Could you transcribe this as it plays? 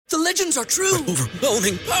The legends are true.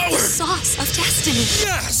 Overwhelming power! Sauce of destiny.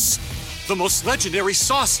 Yes! The most legendary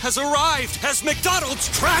sauce has arrived as McDonald's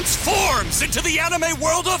transforms into the anime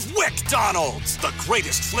world of WickDonald's. The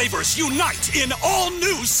greatest flavors unite in all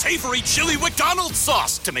new savory chili McDonald's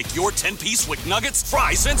sauce to make your 10-piece Wick Nuggets,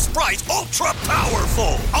 fries, and Sprite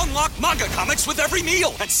ultra-powerful. Unlock manga comics with every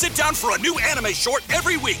meal and sit down for a new anime short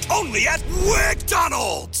every week only at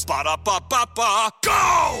WickDonald's. Ba-da-ba-ba-ba,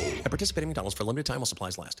 go! At participating McDonald's for a limited time while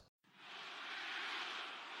supplies last.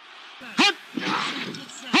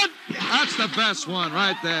 That's the best one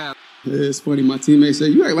right there. It's funny. My teammates say,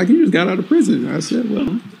 "You act like you just got out of prison." I said,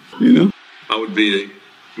 "Well, you know." I would be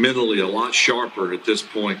mentally a lot sharper at this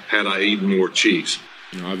point had I eaten more cheese.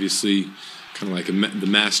 You know, obviously, kind of like the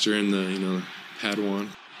master and the Padawan.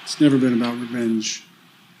 It's never been about revenge.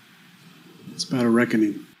 It's about a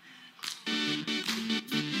reckoning.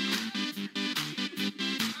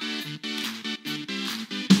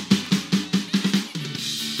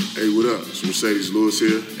 Hey, what up? It's Mercedes Lewis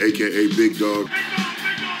here, a.k.a. Big Dog.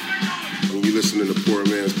 And you're listening to Poor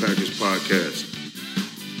Man's Packers Podcast.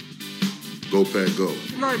 Go, Pack, go. All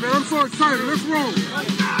right, man, I'm so excited. Let's roll.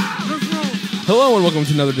 Let's roll. Hello and welcome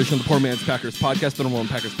to another edition of the Poor Man's Packers Podcast, the number one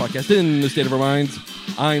Packers podcast in the state of our minds.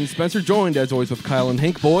 I'm Spencer, joined as always with Kyle and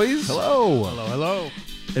Hank. Boys. Hello. Hello, hello.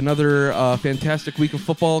 Another fantastic week of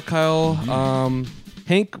football, Kyle. Mm-hmm.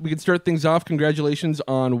 Hank, we can start things off. Congratulations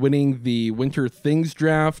on winning the Winter Things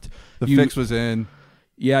draft. The fix was in.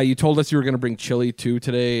 Yeah, you told us you were going to bring chili too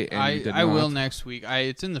today. And I will next week.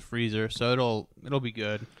 It's in the freezer, so it'll be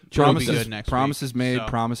good. Promises, it'll be good next promises week, made, so.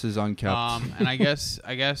 Promises unkept. And I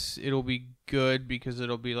guess it'll be good because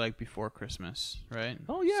it'll be like before Christmas, right?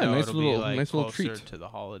 Oh yeah, so nice little closer treat to the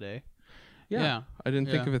holiday. Yeah, I didn't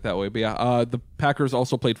think of it that way, but yeah, the Packers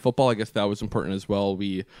also played football. I guess that was important as well.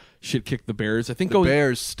 We shit kicked the Bears. I think the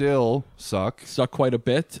Bears still suck quite a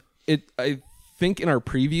bit. I think in our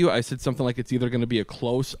preview I said something like it's either going to be a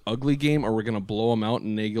close, ugly game or we're going to blow them out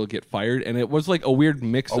and Nagy will get fired. And it was like a weird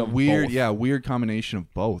mix of both. Yeah, weird combination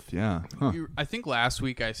of both. Yeah, I think last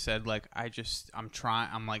week I said like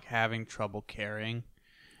I'm like having trouble caring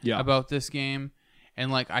about this game. And,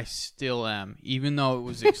 like, I still am. Even though it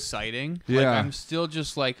was exciting, like, I'm still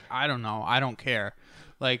just, like, I don't know. I don't care.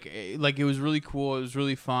 Like, it was really cool. It was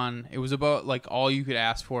really fun. It was about, like, all you could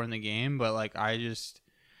ask for in the game. But, like, I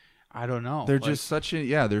don't know. They're just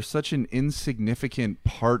they're such an insignificant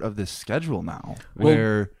part of the schedule now.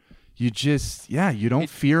 Where you just, you don't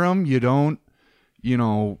fear them. You don't,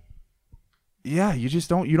 you just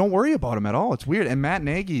don't worry about him at all. It's weird. And Matt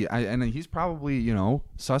Nagy, and he's probably,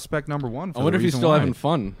 suspect number one. I wonder if he's still having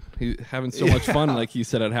fun. He's having so much fun, like he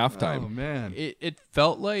said at halftime. Oh, man. It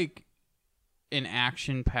felt like an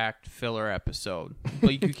action-packed filler episode.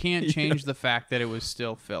 Like, you can't change the fact that it was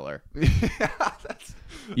still filler.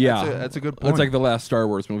 That's a good point. It's like the last Star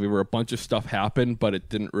Wars movie where a bunch of stuff happened, but it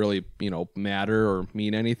didn't really, matter or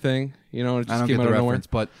mean anything. It just I don't came get out the of reference,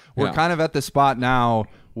 nowhere. but we're kind of at the spot now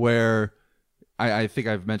where I think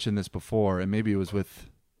I've mentioned this before, and maybe it was with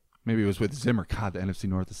Zimmer. God, the NFC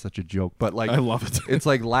North is such a joke. But like, I love it. It's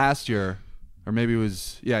like last year, or maybe it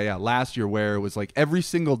was last year, where it was like every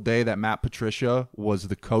single day that Matt Patricia was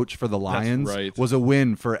the coach for the Lions was a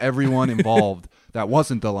win for everyone involved that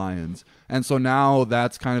wasn't the Lions. And so now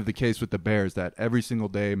that's kind of the case with the Bears, that every single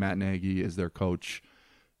day Matt Nagy is their coach.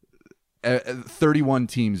 31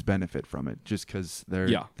 teams benefit from it just because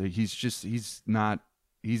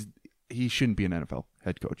he shouldn't be an NFL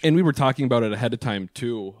head coach. And we were talking about it ahead of time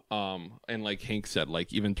too. And like Hank said,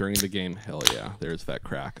 like even during the game, hell yeah, there's that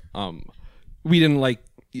crack. We didn't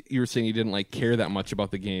you were saying you didn't care that much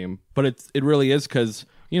about the game, but it really is because,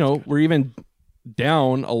 we're even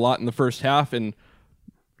down a lot in the first half and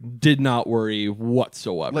did not worry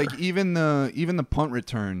whatsoever. Like even the punt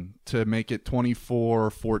return to make it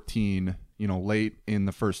 24-14, late in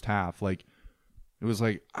the first half, like it was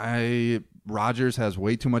like Rodgers has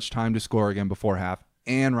way too much time to score again before half,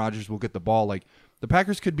 and Rodgers will get the ball. Like the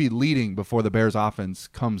Packers could be leading before the Bears offense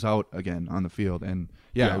comes out again on the field. And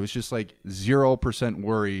it was just like 0%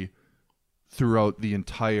 worry throughout the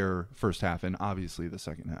entire first half and obviously the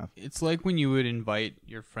second half. It's like when you would invite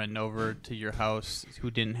your friend over to your house who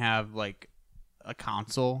didn't have like a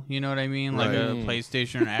console, you know what I mean? Like a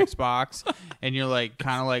PlayStation or Xbox, and you're like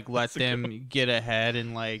kind of like let them get ahead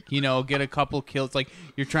and like, get a couple kills. Like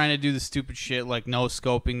you're trying to do the stupid shit like no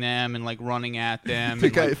scoping them and like running at them.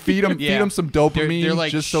 And, like, feed them some dopamine. They're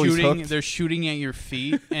like just shooting. So he's hooked. They're shooting at your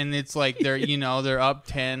feet, and it's like they're they're up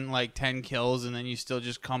 10 kills, and then you still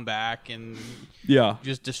just come back and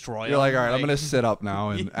just destroy. You're like, all right, I'm gonna sit up now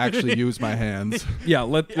and actually use my hands.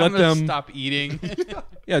 Let them them stop eating.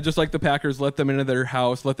 Yeah, just like the Packers, let them into their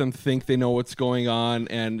house, let them think they know what's going on,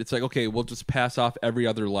 and it's like, okay, we'll just pass off every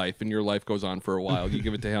other life, and your life goes on for a while. You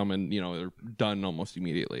give it to him, and they're done almost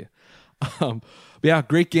immediately. But yeah,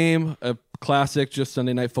 great game, a classic, just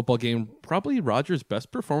Sunday Night Football game. Probably Rodgers'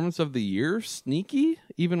 best performance of the year, sneaky,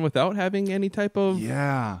 even without having any type of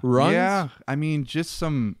runs. Yeah, I mean, just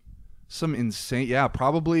some insane. Yeah,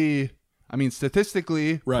 probably. I mean,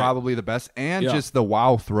 statistically, probably the best, and just the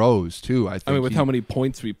wow throws too. I think. With how many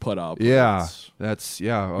points we put up. Yeah, that's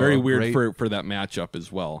very weird for that matchup as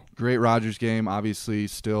well. Great Rodgers game, obviously,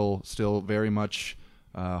 still very much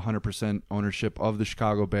 100% ownership of the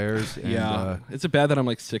Chicago Bears. And, it's bad that I'm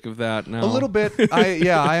like sick of that now. A little bit.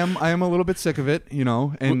 I am a little bit sick of it.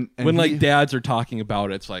 And when like dads are talking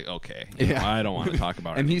about it, it's like, okay, I don't want to talk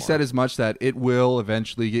about it. And anymore. He said as much that it will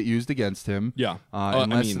eventually get used against him. Yeah,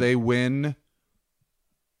 unless they win.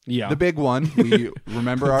 Yeah, the big one. We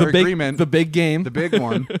remember our agreement. The big game, the big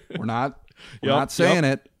one. We're not saying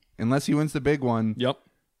it unless he wins the big one. Yep.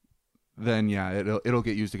 Then it'll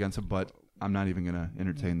get used against him, but I'm not even going to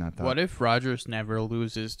entertain that thought. What if Rodgers never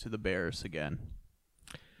loses to the Bears again?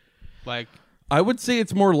 Like, I would say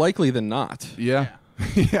it's more likely than not. Yeah.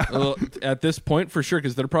 Yeah. At this point, for sure,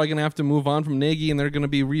 because they're probably going to have to move on from Nagy, and they're going to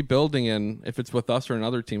be rebuilding. And if it's with us or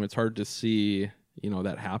another team, it's hard to see,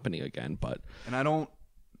 that happening again. But I don't.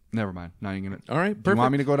 Never mind. Not even gonna. All right. Perfect. Do you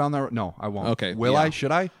want me to go down there? No, I won't. Okay. Will I?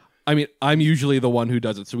 Should I? I mean, I'm usually the one who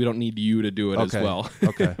does it, so we don't need you to do it as well.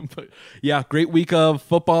 Okay. But yeah, great week of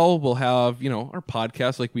football. We'll have, our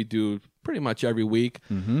podcast like we do pretty much every week.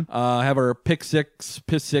 Mm-hmm. Have our piss six,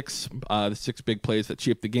 the 6 big plays that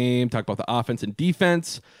shape the game, talk about the offense and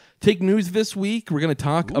defense. Take news this week. We're going to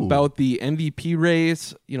talk about the MVP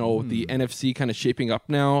race, the NFC kind of shaping up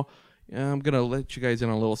now. I'm going to let you guys in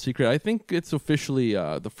on a little secret. I think it's officially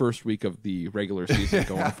the first week of the regular season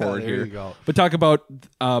going forward here. There you go. But talk about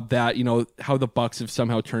that, how the Bucs have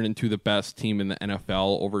somehow turned into the best team in the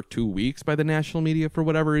NFL over 2 weeks by the national media for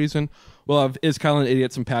whatever reason. We'll have Is Kyle an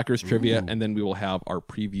Idiot, some Packers trivia, and then we will have our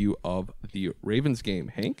preview of the Ravens game.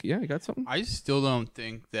 Hank, you got something? I still don't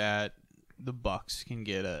think that the Bucs can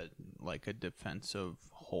get a defensive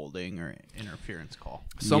holding or interference call.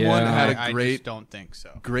 Someone had a great. I just don't think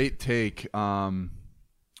so. Great take. What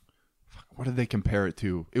did they compare it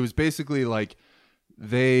to? It was basically like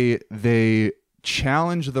they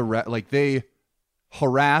challenge they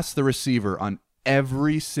harass the receiver on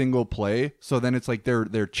every single play. So then it's like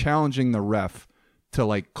they're challenging the ref to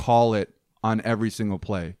like call it on every single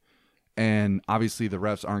play. And obviously the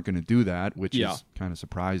refs aren't going to do that, which is kind of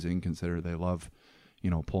surprising considering they love,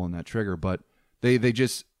 pulling that trigger. But they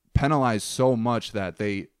just penalize so much that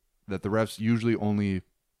the refs usually only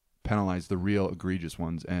penalize the real egregious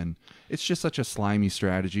ones. And it's just such a slimy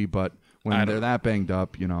strategy. But when they're that banged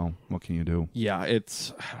up, what can you do? Yeah,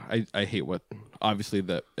 I hate obviously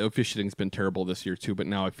the officiating's been terrible this year too, but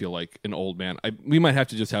now I feel like an old man. We might have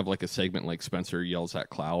to just have like a segment like Spencer yells at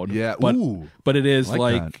Cloud. Yeah, but it is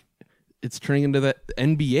like it's turning into the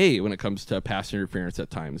NBA when it comes to pass interference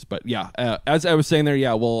at times. But yeah, as I was saying there,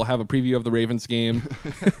 we'll have a preview of the Ravens game.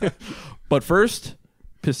 But first,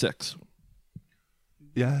 piss six.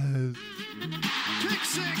 Yes. Pick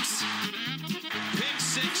six. Pick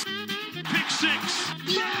six. Pick six.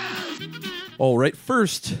 Yes. All right,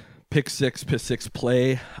 first pick six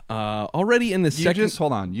play. Already in the second.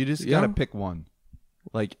 Hold on. You just gotta pick one.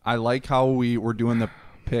 Like I like how we're doing the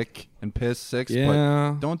pick and piss six,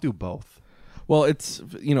 but don't do both. Well, it's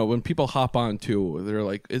when people hop on too, they're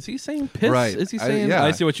like, "Is he saying piss? Right. Is he saying?"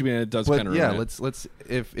 I see what you mean. It does kind of. Yeah, let's.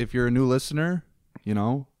 If you're a new listener,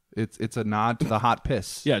 it's a nod to the hot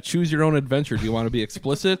piss. Yeah, choose your own adventure. Do you want to be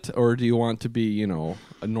explicit or do you want to be a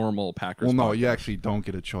normal Packers? Well, no, podcast? you actually don't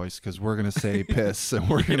get a choice because we're gonna say piss and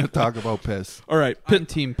we're gonna talk about piss. All right, I'm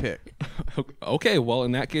team pick. Okay, well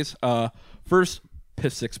in that case, first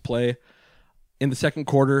piss six play. In the second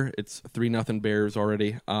quarter, it's 3-0 Bears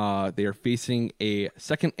already. They are facing a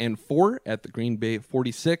 2nd and 4 at the Green Bay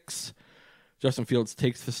 46. Justin Fields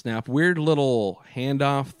takes the snap. Weird little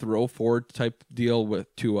handoff, throw forward type deal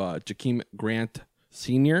to Jakeem Grant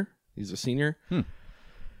Sr. He's a senior.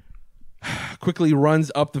 Quickly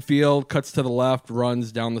runs up the field, cuts to the left,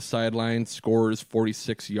 runs down the sideline, scores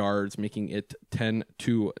 46 yards, making it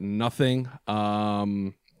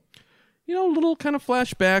 10-0. Little kind of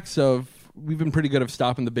flashbacks of we've been pretty good at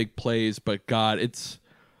stopping the big plays, but God, it's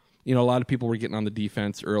a lot of people were getting on the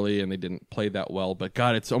defense early and they didn't play that well. But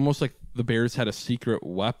God, it's almost like the Bears had a secret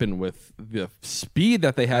weapon with the speed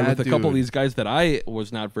that they had with a couple of these guys that I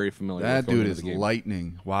was not very familiar with. That dude is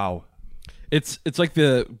lightning. Wow. It's like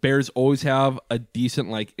the Bears always have a decent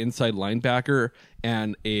like inside linebacker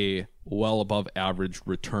and a well above average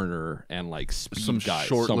returner and like speed some guy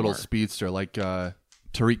short somewhere. little speedster like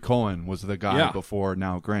Tariq Cohen was the guy before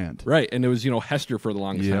now Grant. Right, and it was Hester for the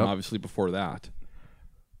longest time, obviously before that.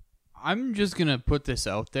 I'm just gonna put this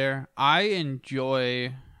out there. I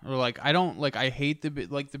enjoy, or like, I don't like. I hate the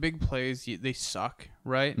big plays. They suck,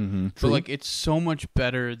 right? Mm-hmm. But like, it's so much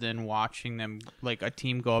better than watching them like a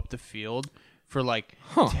team go up the field for like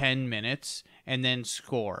 10 minutes and then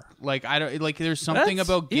score. Like I don't like. There's something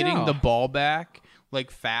about getting the ball back like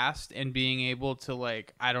fast and being able to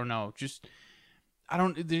like I don't know just. I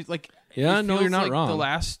don't like. Yeah, no, you're not like wrong. The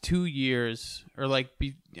last 2 years, or like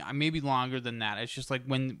maybe longer than that. It's just like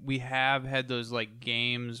when we have had those like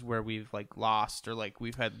games where we've like lost or like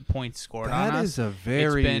we've had points scored on us. That is a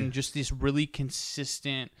very. It's been just this really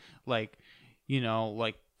consistent, like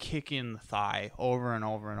like kick in the thigh over and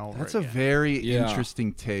over and over. That's again. a very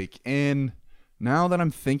interesting take. And now that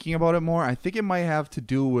I'm thinking about it more, I think it might have to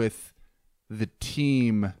do with the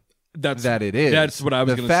team. That it is. That's what I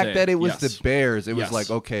was going to say. The fact that it was the Bears, it was like,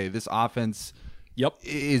 okay, this offense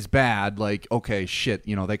is bad. Like, okay, shit,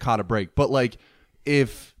 they caught a break. But like,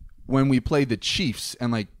 if when we played the Chiefs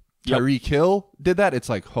and like Tyreek Hill did that, it's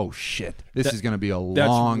like, oh shit, this is going to be a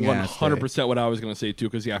long ass day. That's 100% what I was going to say too.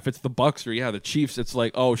 Because if it's the Bucs or the Chiefs, it's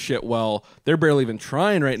like, oh shit, well they're barely even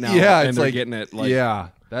trying right now. Yeah, and it's they're like getting it. Like,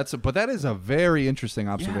 but that is a very interesting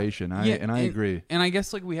observation. I agree. And I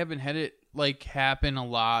guess like we haven't had it like happen a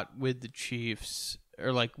lot with the Chiefs,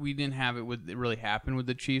 or like we didn't have it really happen with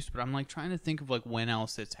the Chiefs. But I'm like trying to think of like when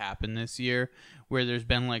else it's happened this year where there's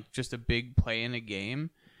been like just a big play in a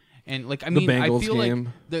game. And like I mean, I feel game.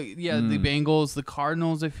 like the Bengals, the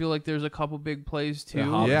Cardinals. I feel like there's a couple big plays too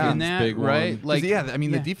in that, big right? One. Like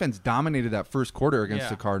the defense dominated that first quarter against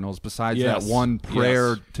the Cardinals. Besides that one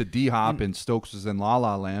prayer to D-Hop and Stokes was in La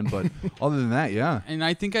La Land, but other than that, And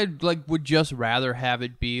I think I would just rather have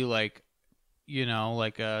it be like,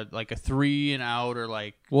 like a 3 and out or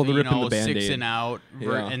like the 6 and out,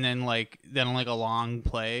 and then like a long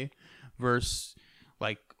play versus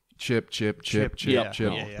like. Chip.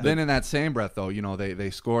 Then in that same breath, though,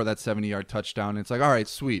 they score that 70-yard touchdown. And it's like, all right,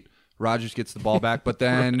 sweet. Rodgers gets the ball back. But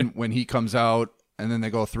then when he comes out and then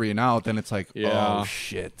they go 3 and out, then it's like, oh,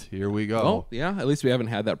 shit, here we go. Well, yeah, at least we haven't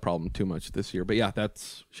had that problem too much this year. But yeah,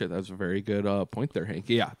 that's a very good point there, Hank.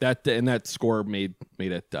 Yeah, that score made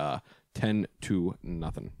it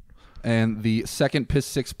 10-0. And the second piss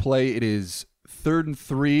six play, it is 3rd and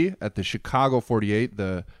 3 at the Chicago 48.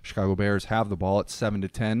 The Chicago Bears have the ball at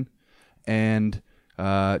 7-10, and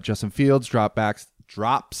Justin Fields drops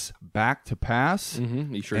back to pass.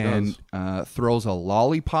 He sure does. And throws a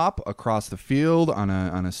lollipop across the field on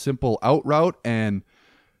a simple out route, and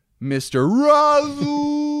Mr.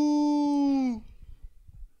 Rasul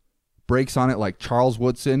breaks on it like Charles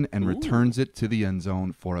Woodson and returns it to the end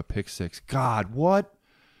zone for a pick six. God, what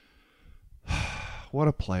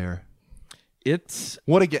a player.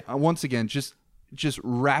 Once again, just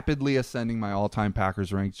rapidly ascending my all-time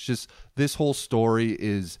Packers ranks. Just this whole story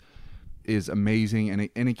is amazing,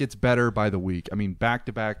 and it gets better by the week. I mean,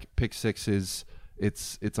 back-to-back pick sixes.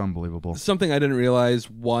 It's unbelievable. Something I didn't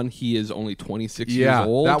realize, one, he is only 26 years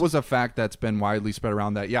old. That was a fact that's been widely spread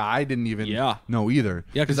around that. Yeah, I didn't even know either.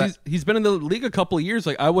 Yeah, because he's been in the league a couple of years.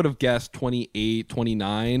 Like, I would have guessed 28,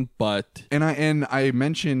 29, but... And I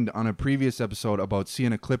mentioned on a previous episode about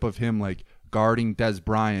seeing a clip of him, like, guarding Des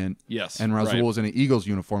Bryant. Yes. And Rasul was in an Eagles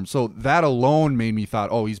uniform. So that alone made me thought,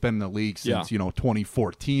 oh, he's been in the league since,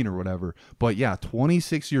 2014 or whatever. But yeah,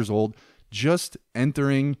 26 years old, just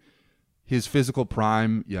entering his physical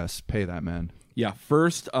prime. Yes, pay that man. Yeah,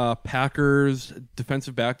 first Packers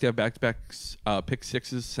defensive back to have back-to-back pick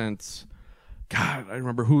sixes since, God, I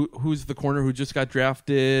remember who's the corner who just got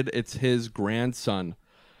drafted. It's his grandson.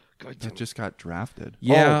 That just got drafted.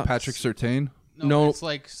 Yeah. Oh, Patrick Surtain? No, it's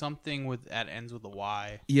like something that ends with a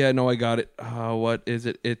Y. Yeah, no, I got it. What is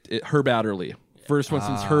it? It Herb Adderley. First one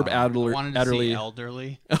since Herb Adderley. I wanted to see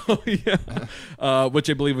elderly. Oh, yeah. Which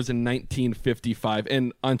I believe was in 1955.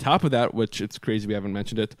 And on top of that, which it's crazy we haven't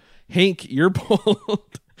mentioned it, Hank, your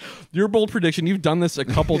bold prediction, you've done this a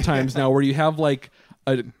couple times now where you have like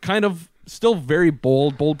a kind of still very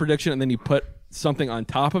bold prediction and then you put something on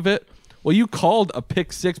top of it. Well, you called a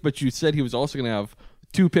pick six, but you said he was also going to have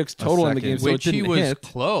 2 picks total in the game, so which it didn't he was hit.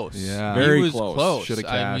 Close. Yeah, very close. Should have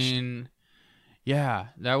cashed. I mean, yeah,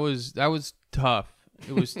 that was tough.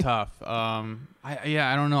 It was tough. I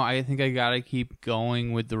don't know. I think I gotta keep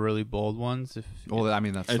going with the really bold ones. That's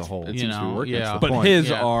the whole. It seems to be working. Yeah. But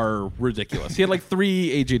his are ridiculous. He had like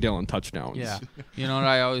 3 A.J. Dillon touchdowns. Yeah. You know what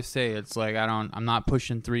I always say? It's like I'm not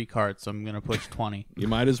pushing 3 carts. I'm gonna push 20. You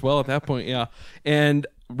might as well at that point. Yeah. And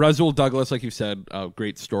Rasul Douglas, like you said,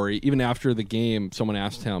 great story. Even after the game, someone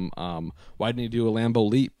asked him, why didn't he do a Lambeau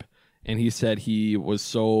leap? And he said he was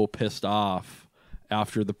so pissed off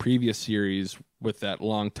after the previous series with that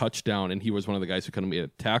long touchdown, and he was one of the guys who couldn't make a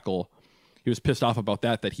tackle. He was pissed off about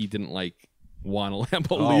that he didn't want a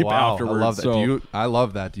Lambeau leap afterwards. I love that. So, I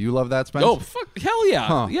love that. Do you love that, Spencer? Oh, fuck, hell yeah.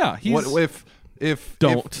 Huh. Yeah.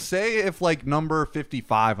 If like number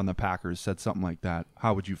 55 on the Packers said something like that,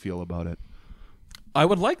 how would you feel about it? I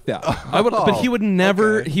would like that. But he would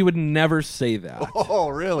never. Okay. He would never say that. Oh,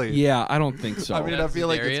 really? Yeah, I don't think so. I mean, I feel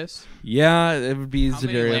like it's, yeah, it would be How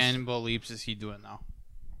Za'Darius. many Lambeau leaps is he doing now?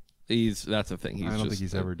 That's the thing. I don't think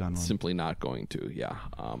he's ever done one. Simply not going to. Yeah.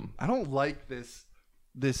 I don't like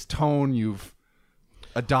this tone you've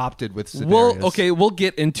adopted with Za'Darius. Well, okay, we'll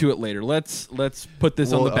get into it later. Let's put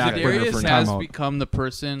this on the back burner for Za'Darius now. has become the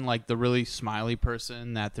person, like the really smiley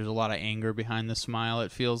person, that there's a lot of anger behind the smile,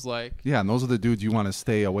 it feels like. Yeah, and those are the dudes you want to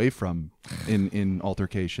stay away from in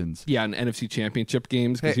altercations. Yeah, in NFC Championship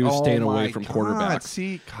games because he was staying away from quarterbacks.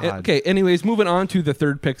 See, God. Okay, anyways, moving on to the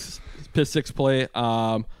third pick six play.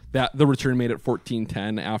 That the return made it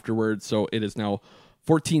 14-10 afterwards, so it is now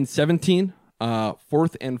 14-17,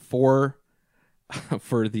 4th and 4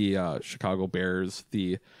 for the Chicago Bears.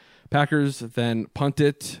 The Packers then punt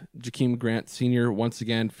it. Jakeem Grant Sr. once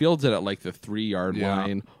again fields it at like the 3-yard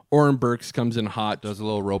line. Oren Burks comes in hot. Does a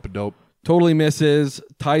little rope-a-dope. Totally misses.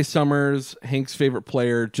 Ty Summers, Hank's favorite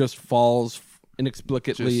player, just falls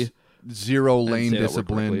inexplicably. Just zero lane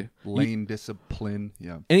discipline. Lane discipline.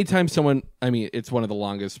 Yeah. Anytime someone, it's one of the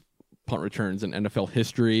longest punt returns in NFL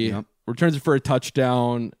history. Yep. Returns it for a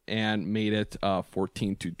touchdown and made it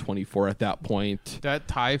 14-24 at that point. That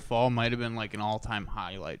tie fall might have been like an all-time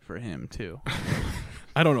highlight for him too.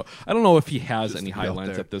 I don't know if he has any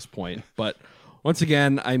highlights at this point, but once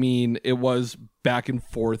again, it was back and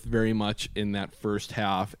forth very much in that first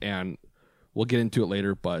half, and we'll get into it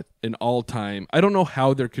later, but an all-time, I don't know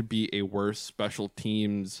how there could be a worse special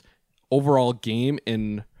teams overall game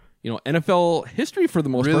in NFL history for the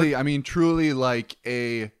most part. Really, truly like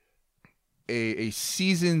a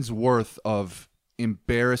season's worth of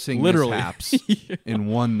embarrassing mishaps in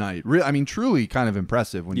one night. Really, truly kind of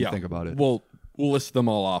impressive when you think about it. We'll list them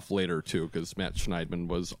all off later too, because Matt Schneidman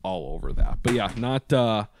was all over that. But yeah, not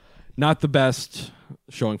the best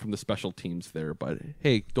showing from the special teams there. But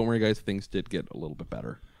hey, don't worry, guys, things did get a little bit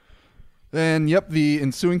better. And the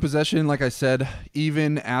ensuing possession, like I said,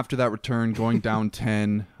 even after that return going down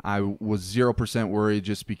 10, I was 0% worried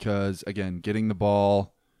just because, again, getting the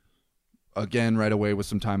ball again right away with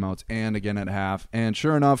some timeouts and again at half. And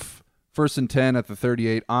sure enough, 1st and 10 at the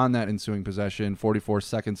 38 on that ensuing possession, 44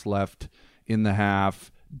 seconds left in the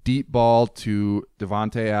half. Deep ball to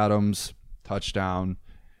Devontae Adams, touchdown.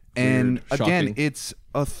 And again, shocking. It's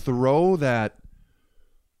a throw that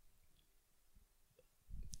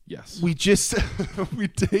we just we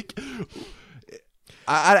take.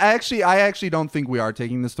 I actually don't think we are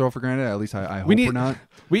taking this throw for granted. At least I hope we're not.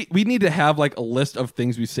 We need to have like a list of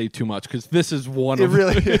things we say too much, because this is one of it.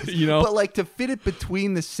 Really is. But like to fit it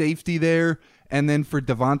between the safety there, and then for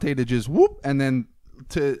Devontae to just whoop, and then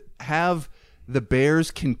to have the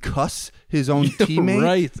Bears concuss his own teammate.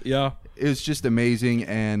 Right? Yeah. It was just amazing.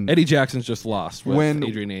 And Eddie Jackson's just lost with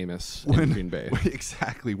Adrian Amos in Green Bay.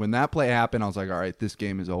 Exactly. When that play happened, I was like, all right, this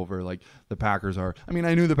game is over. Like the Packers are. I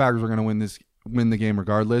knew the Packers were going to win the game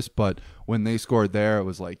regardless, but when they scored there, it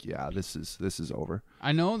was like, yeah, this is over.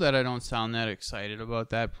 I know that I don't sound that excited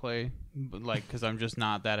about that play, but because I'm just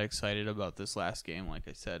not that excited about this last game. Like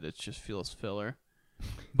I said, it just feels filler.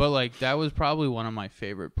 But that was probably one of my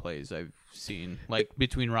favorite plays I've seen,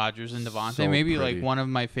 between Rodgers and Devontae. So maybe pretty. One of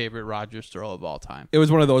my favorite Rodgers throw of all time. It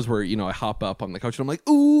was one of those where I hop up on the couch and I'm like,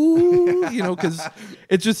 ooh, because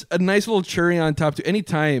it's just a nice little cherry on top. To any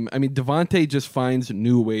time, Devontae just finds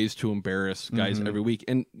new ways to embarrass guys every week,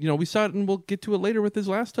 and we saw it, and we'll get to it later with his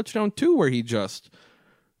last touchdown too, where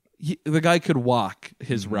the guy could walk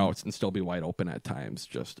his routes and still be wide open at times.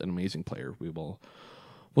 Just an amazing player.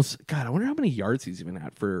 Well, God, I wonder how many yards he's even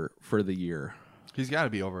at for the year. He's got to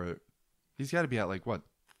be over it. He's got to be at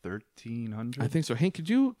 1,300. I think so. Hank, could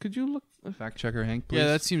you look? Fact checker, Hank, please. Yeah,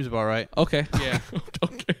 that seems about right. Okay. Yeah.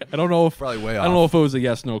 Okay. I don't know if probably way off. I don't know if it was a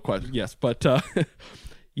yes/no question. Yes, but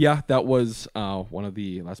yeah, that was one of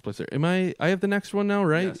the last plays there. I have the next one now,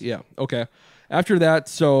 right? Yes. Yeah. Okay. After that,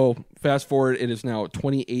 so fast forward, it is now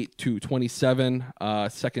 28-27,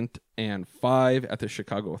 2nd and 5 at the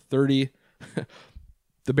Chicago 30.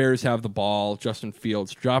 The Bears have the ball. Justin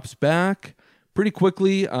Fields drops back pretty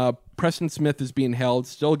quickly. Preston Smith is being held,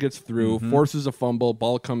 still gets through, forces a fumble,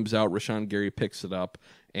 ball comes out. Rashawn Gary picks it up,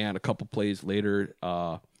 and a couple plays later,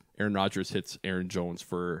 Aaron Rodgers hits Aaron Jones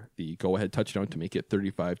for the go-ahead touchdown to make it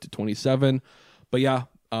 35-27. But yeah,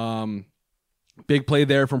 big play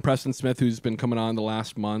there from Preston Smith, who's been coming on the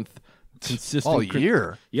last month. Consistent all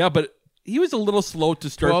year. Yeah, but he was a little slow to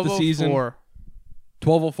start the season.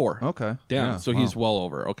 1204. Okay. Damn. Yeah, so he's well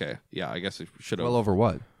over. Okay. Yeah, I guess I should have. Well over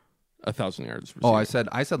what? 1,000 yards. Oh, I said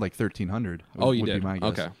like 1,300. Oh, you would did. Be my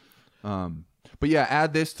guess. Okay. But yeah,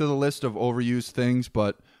 add this to the list of overused things.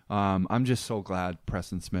 But I'm just so glad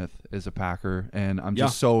Preston Smith is a Packer, and I'm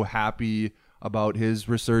just so happy about his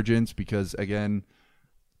resurgence because, again,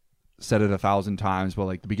 said it 1,000 times, but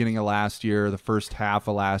like the beginning of last year, the first half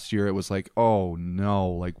of last year, it was like, oh no,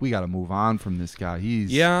 like we got to move on from this guy. He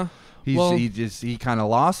kind of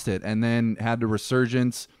lost it, and then had the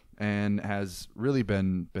resurgence and has really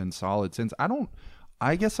been solid since.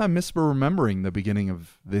 I guess I'm misremembering the beginning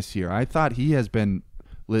of this year. I thought he has been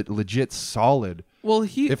legit solid. Well,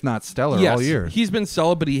 if not stellar, all year. He's been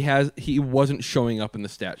solid, but he wasn't showing up in the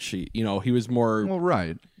stat sheet. You know, he was more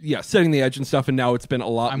setting the edge and stuff. And now it's been a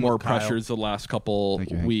lot more pressures the last couple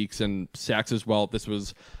weeks and sacks as well. This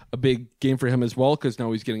was a big game for him as well because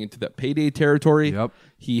now he's getting into that payday territory. Yep.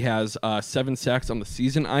 He has 7 sacks on the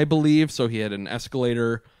season, I believe. So he had an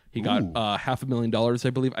escalator. He got $500,000, I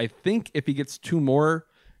believe. I think if he gets 2 more,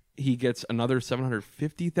 he gets another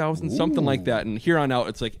 $750,000, something like that. And here on out,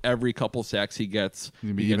 it's like every couple sacks he gets,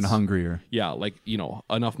 he'll be even hungrier. Yeah, like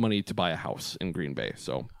enough money to buy a house in Green Bay.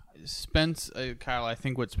 So Spence, Kyle, I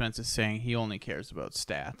think what Spence is saying, he only cares about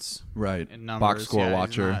stats, right? And numbers. Box score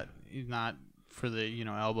watcher. He's not for the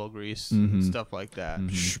elbow grease and stuff like that.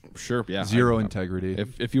 Sure, yeah. Zero integrity.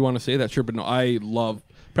 If you want to say that, sure. But no, I love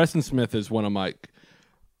Preston Smith is one of my.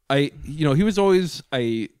 He was always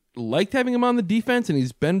I liked having him on the defense, and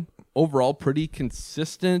he's been overall pretty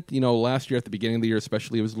consistent. Last year at the beginning of the year,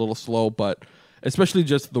 especially, it was a little slow, but especially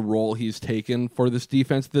just the role he's taken for this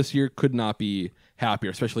defense this year, could not be happier,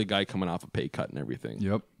 especially a guy coming off a pay cut and everything.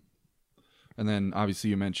 Yep. And then obviously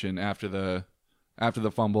you mentioned after the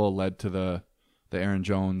fumble led to the Aaron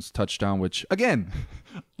Jones touchdown, which again,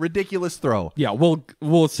 ridiculous throw. Yeah,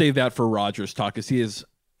 we'll save that for Rodgers talk because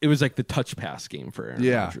it was like the touch pass game for Aaron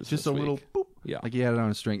Rodgers. Just a little boop. Yeah. Like he had it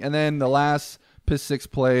on a string. And then the last piss 6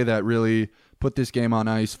 play that really put this game on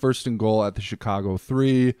ice, 1st and goal at the Chicago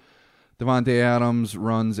 3. Davante Adams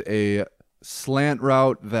runs a slant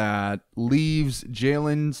route that leaves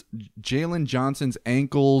Jalen Johnson's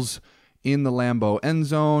ankles in the Lambeau end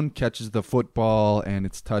zone, catches the football, and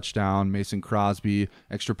it's touchdown. Mason Crosby,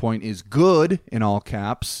 extra point is good in all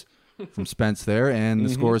caps from Spence there. And the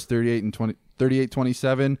score is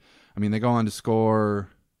 38-27. I mean, they go on to score.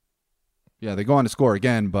 Yeah, they go on to score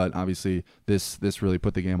again, but obviously this really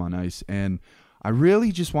put the game on ice. And I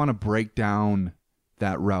really just want to break down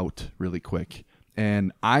that route really quick.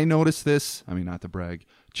 And I noticed this, I mean, not to brag,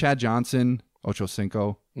 Chad Johnson, Ocho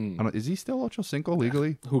Cinco. Is he still Ocho Cinco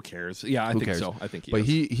legally? Who cares? Yeah, I think so. I think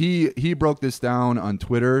he is. He broke this down on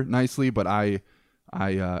Twitter nicely, but I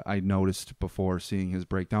noticed before seeing his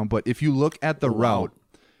breakdown. But if you look at the route,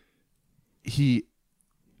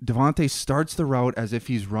 Davante starts the route as if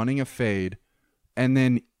he's running a fade, and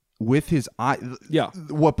then with his eye,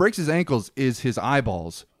 what breaks his ankles is his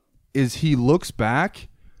eyeballs. Is he looks back,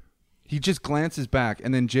 he just glances back,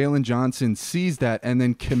 and then Jalen Johnson sees that and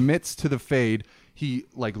then commits to the fade. He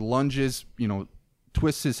like lunges,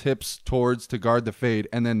 twists his hips towards to guard the fade,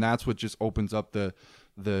 and then that's what just opens up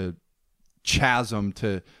the chasm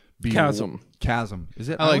to be chasm. Is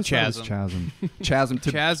it? I like chasm. Chasm.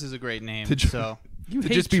 Chaz is a great name. To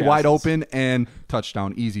just be wide open and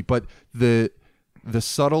touchdown easy. But the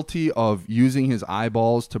subtlety of using his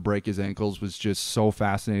eyeballs to break his ankles was just so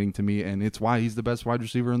fascinating to me, and it's why he's the best wide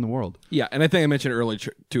receiver in the world. Yeah, and I think I mentioned earlier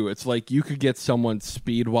too, it's like you could get someone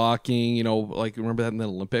speed walking, like remember that in the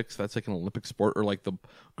Olympics? That's like an Olympic sport, or like the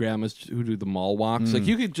grandmas who do the mall walks. Like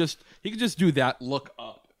he could just do that, look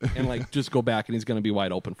up, and like just go back, and he's going to be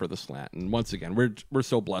wide open for the slant. And once again, we're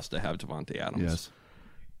so blessed to have Davante Adams. Yes.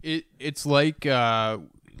 It's like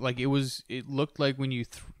it looked like when you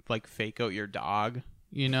fake out your dog,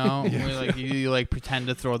 where, like you pretend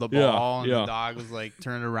to throw the ball and the dog was like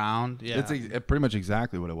turned around. Yeah, it's pretty much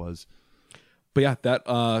exactly what it was. But yeah, that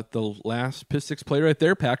the last piss 6 play right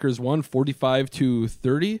there, Packers won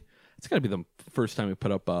 45-30. It's got to be the first time we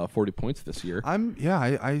put up 40 points this year.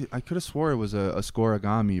 I could have swore it was a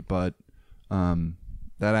scoreagami, but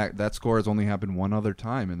That score has only happened one other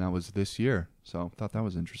time, and that was this year. So I thought that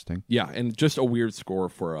was interesting. Yeah, and just a weird score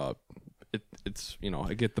for it's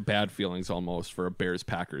I get the bad feelings almost for a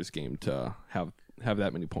Bears-Packers game to have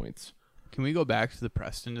that many points. Can we go back to the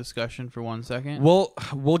Preston discussion for 1 second?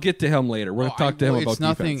 We'll get to him later. We're going to talk to him about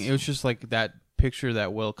nothing. defense. It was just like that picture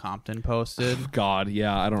that Will Compton posted. God,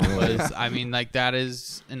 yeah, I don't know. I mean, like, that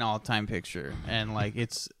is an all-time picture, and like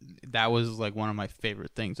that was like one of my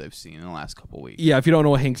favorite things I've seen in the last couple weeks. Yeah, if you don't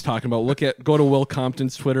know what Hank's talking about, go to Will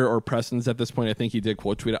Compton's Twitter or Preston's at this point. I think he did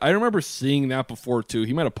quote tweet it. I remember seeing that before too.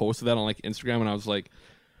 He might have posted that on like Instagram, and I was like,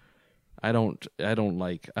 I don't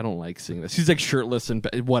like seeing this. He's like shirtless and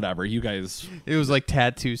whatever. You guys, it was like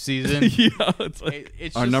tattoo season. Yeah, it's like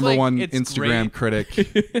it's our number one Instagram critic,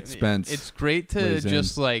 Spence. It's great to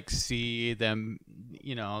just like see them,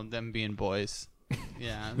 them being boys.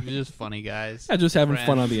 Yeah, they're just funny guys. Yeah, just having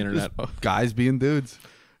fun on the internet. Guys being dudes.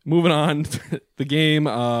 Moving on, the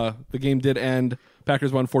game did end.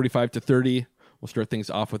 Packers won 45-30. We'll start things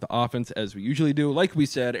off with the offense as we usually do. Like we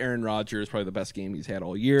said, Aaron Rodgers, probably the best game he's had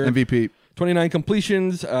all year. MVP. 29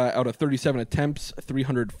 completions out of 37 attempts,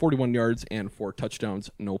 341 yards, and 4 touchdowns.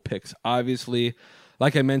 No picks, obviously.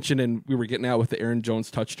 Like I mentioned, and we were getting out with the Aaron Jones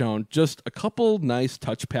touchdown, just a couple nice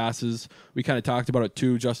touch passes. We kind of talked about it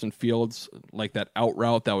too. Justin Fields, like that out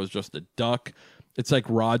route, that was just a duck. It's like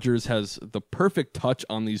Rodgers has the perfect touch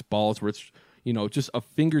on these balls where it's just a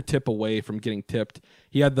fingertip away from getting tipped.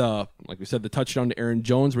 He had like we said, the touchdown to Aaron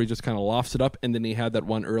Jones where he just kind of lofts it up, and then he had that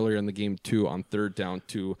one earlier in the game too on third down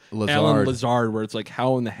to Alan Lazard, where it's like,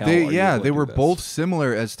 how in the hell? They were both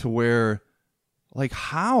similar as to where, like,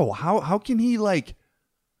 how can he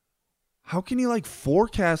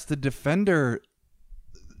forecast the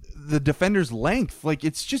defender's length? Like,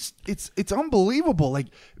 it's unbelievable. Like,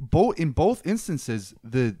 in both instances,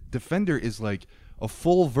 the defender is like a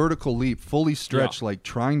full vertical leap, fully stretched, like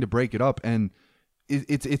trying to break it up, and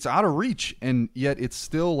it's out of reach, and yet it's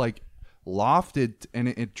still like lofted, and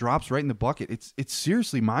it drops right in the bucket. It's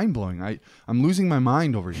seriously mind blowing. I'm losing my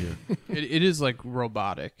mind over here. It is like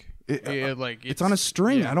robotic. It's on a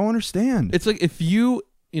string. Yeah. I don't understand. It's like if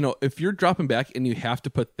you're dropping back and you have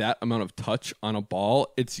to put that amount of touch on a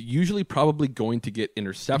ball, it's usually probably going to get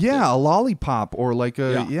intercepted. Yeah, a lollipop or like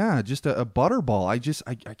just a butter ball. I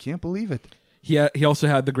can't believe it. He also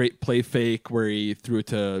had the great play fake where he threw it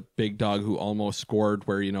to Big Dog, who almost scored,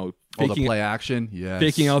 where, the play action, yes.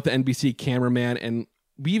 Faking out the NBC cameraman, and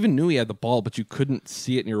we even knew he had the ball, but you couldn't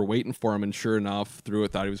see it, and you were waiting for him, and sure enough, threw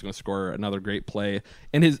it, thought he was going to score another great play.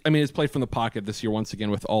 And his play from the pocket this year, once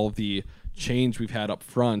again, with all of the change we've had up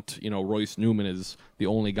front, Royce Newman is the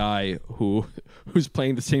only guy who's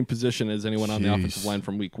playing the same position as anyone on the offensive line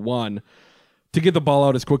from week 1. To get the ball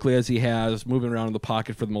out as quickly as he has, moving around in the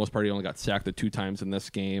pocket for the most part, he only got sacked 2 times in this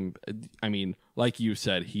game. I mean, like you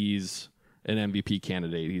said, he's an MVP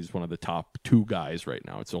candidate. He's one of the top 2 guys right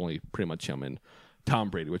now. It's only pretty much him and Tom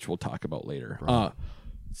Brady, which we'll talk about later. Right.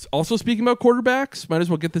 Also, speaking about quarterbacks, might as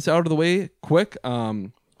well get this out of the way quick.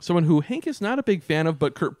 Someone who Hank is not a big fan of,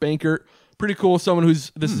 but Kurt Bankert, pretty cool. Someone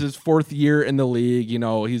this is his 4th year in the league.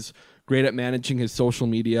 He's great at managing his social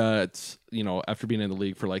media. It's, after being in the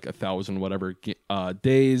league for like 1,000 whatever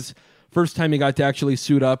days. First time he got to actually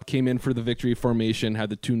suit up, came in for the victory formation, had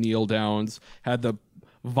the 2 kneel downs, had the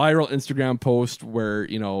viral Instagram post where,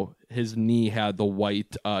 his knee had the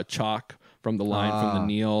white chalk from the line from the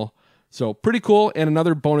kneel. So pretty cool. And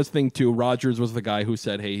another bonus thing too, Rodgers was the guy who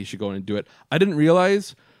said, hey, he should go in and do it. I didn't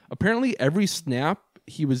realize, apparently every snap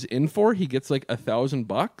he was in for, he gets like $1,000.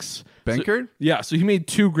 Bankert? So he made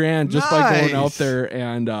 $2,000 just by going out there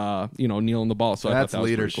and kneeling the ball. So that's I thought that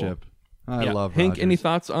leadership. Was pretty cool. I love Hank, Rodgers. any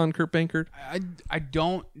thoughts on Kurt Bankert? I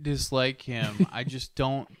don't dislike him. I just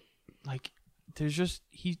don't like. There's just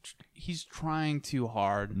he's trying too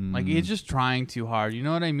hard. Like, he's just trying too hard. You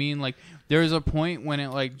know what I mean? Like, there's a point when it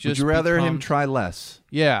like just. Would you rather him try less?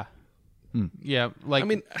 Yeah. Yeah, like, I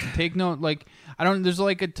mean, take note. Like, I don't. There's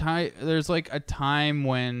like a time. There's like a time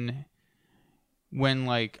when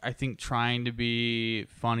like I think trying to be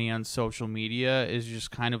funny on social media is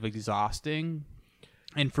just kind of exhausting.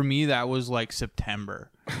 And for me, that was like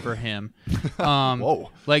September for him. Whoa!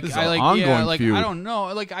 Like, this is I like, ongoing yeah, like feud. I don't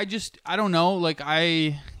know. Like, I don't know. Like,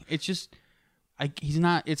 it's just. He's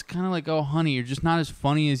not. It's kind of like, oh, honey, you're just not as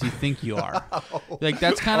funny as you think you are. Like,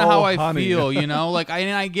 that's kind of how I feel, Like,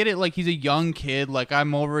 I get it. Like, he's a young kid. Like,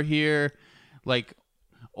 I'm over here, like,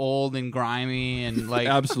 old and grimy, and like,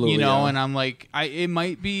 absolutely, And I'm like, it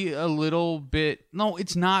might be a little bit. No,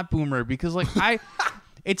 it's not Boomer, because like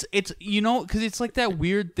it's because it's like that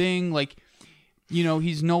weird thing. Like,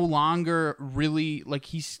 he's no longer really like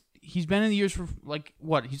he's he's been in the years for like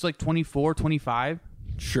what? He's like 24, 25.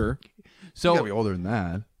 Sure. So gotta be older than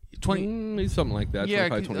that. 20, something like that. Yeah,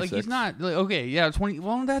 25, 26. like he's not like, okay. Yeah, 20.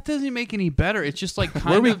 Well, that doesn't make any better. It's just like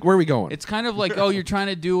where are we going? It's kind of like you're trying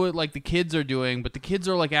to do it like the kids are doing, but the kids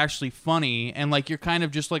are like actually funny, and like you're kind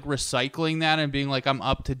of just like recycling that and being like I'm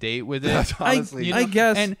up to date with it. That's honestly, I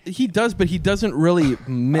guess, and he does, but he doesn't really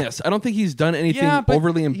miss. I don't think he's done anything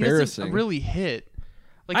overly embarrassing. He doesn't really hit.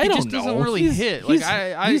 Like I he don't just know. doesn't really hit.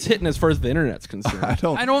 Like he's hitting as far as the internet's concerned.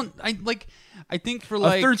 I think for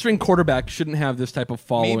like a third string quarterback shouldn't have this type of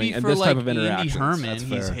following and this type of interaction. Andy Herman,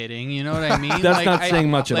 he's hitting. You know what I mean? That's like, not saying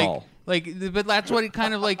much at all. Like, but that's what it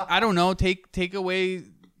kind of like. I don't know. Take away.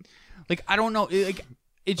 Like I don't know.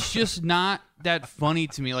 It's just not that funny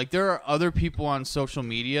to me. Like there are other people on social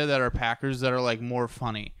media that are Packers that are like more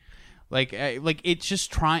funny. Like it's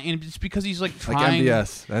just trying, and it's because he's like trying. Like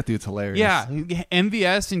MVS, that dude's hilarious. Yeah,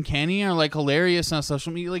 MVS and Kenny are like hilarious on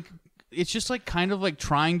social media. Like it's just like kind of like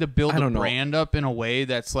trying to build a brand up in a way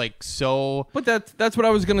that's like so. But that's what I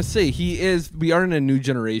was gonna say. We are in a new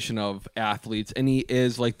generation of athletes, and he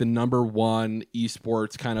is like the number one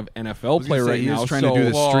esports kind of NFL player right now. He's trying to do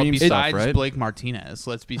the stream besides stuff, right? Blake Martinez,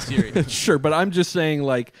 let's be serious. Sure, but I'm just saying,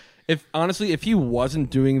 like, if he wasn't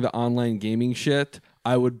doing the online gaming shit,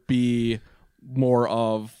 I would be more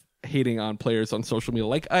of hating on players on social media.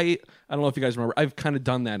 Like I don't know if you guys remember, I've kind of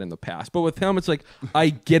done that in the past. But with him, it's like I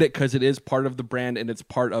get it because it is part of the brand and it's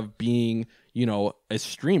part of being, a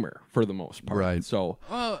streamer for the most part. Right. So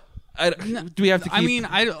do we have to keep... I mean,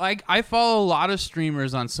 I follow a lot of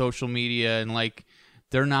streamers on social media and like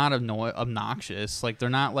they're not obnoxious. Like they're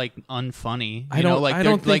not like unfunny. I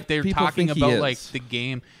don't think they're talking about like the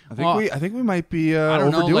game. I think we might be I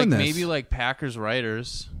don't know, like this. maybe like Packers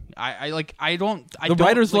writers. The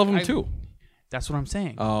writers love him too. That's what I'm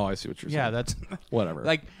saying. Oh, I see what you're saying. Yeah, that's whatever.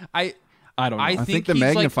 Like I don't know. I think the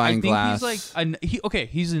magnifying glass.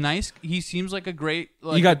 He's nice. He seems like a great.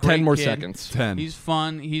 Like, you got 10 more kid. seconds. 10. He's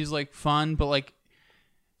fun. He's like fun, but like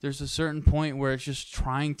there's a certain point where it's just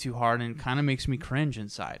trying too hard and it kind of makes me cringe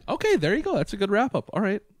inside. Okay, there you go. That's a good wrap up. All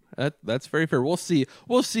right. That's very fair. We'll see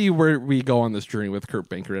where we go on this journey with Kurt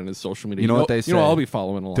Banker and his social media. You know what they say? I'll be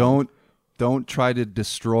following along. Don't try to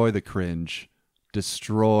destroy the cringe.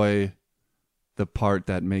 Destroy the part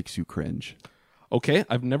that makes you cringe. Okay,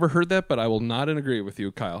 I've never heard that, but I will not agree with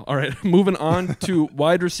you, Kyle. All right, moving on to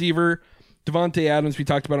wide receiver. Devontae Adams, we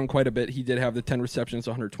talked about him quite a bit. He did have the 10 receptions,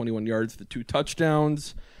 121 yards, the 2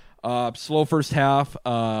 touchdowns. Slow first half.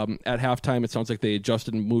 At halftime, it sounds like they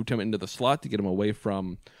adjusted and moved him into the slot to get him away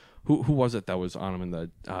from... Who was it that was on him in the...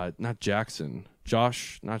 not Jackson.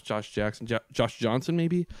 Josh Jackson. Josh Johnson,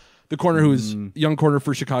 maybe? The corner who's... Young corner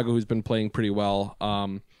for Chicago who's been playing pretty well.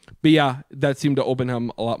 But yeah, that seemed to open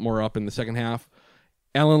him a lot more up in the second half.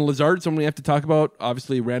 Alan Lazard, someone we have to talk about.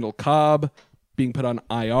 Obviously, Randall Cobb being put on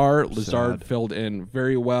IR. Lazard filled in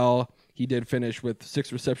very well. He did finish with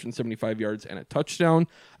 6 receptions, 75 yards, and a touchdown.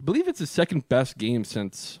 I believe it's his second best game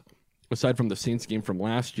since, aside from the Saints game from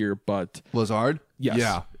last year. But Lazard? Yes.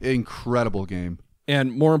 Yeah, incredible game.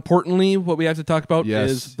 And more importantly, what we have to talk about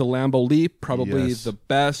is the Lambeau Leap, probably the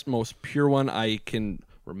best, most pure one I can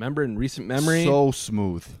remember in recent memory. So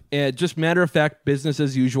smooth. And just matter of fact, business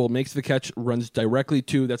as usual, makes the catch, runs directly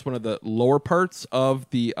to, that's one of the lower parts of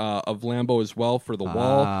the of Lambeau as well for the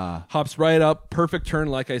wall. Hops right up, perfect turn.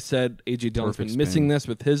 Like I said, AJ Dillon's been missing this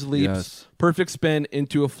with his leaps. Yes. Perfect spin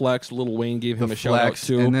into a flex. Lil Wayne gave him a shout out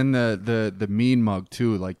too. And then the mean mug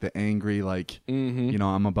too, like the angry, like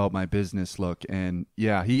I'm about my business look. And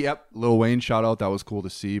yeah, Lil Wayne shout out. That was cool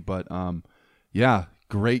to see. But yeah,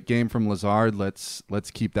 great game from Lazard. Let's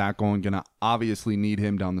keep that going. Gonna obviously need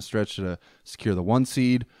him down the stretch to secure the 1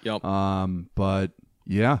 seed. Yep. But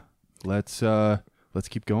yeah, let's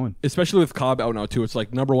keep going. Especially with Cobb out now too. It's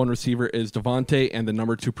like number 1 receiver is Devontae, and the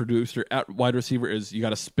number 2 producer at wide receiver is you got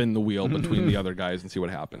to spin the wheel between the other guys and see what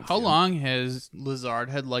happens. How long has Lazard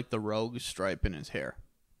had like the rogue stripe in his hair?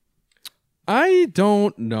 I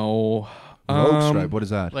don't know. Rogue stripe. What is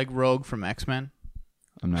that? Like Rogue from X-Men.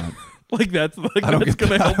 I'm not. I don't get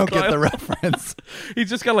the reference. He's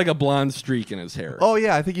just got like a blonde streak in his hair. Oh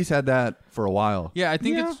yeah, I think he's had that for a while. Yeah, I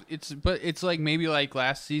think it's like maybe like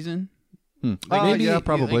last season. Like maybe, yeah,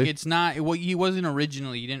 probably. Like it's not. Well, he wasn't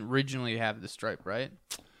originally. He didn't originally have the stripe, right?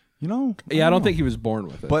 I don't think he was born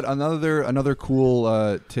with it. But another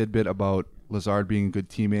cool tidbit about Lazard being a good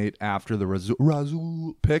teammate after the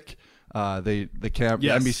Rasul pick. The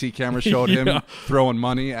NBC camera showed him throwing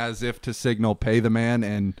money as if to signal pay the man,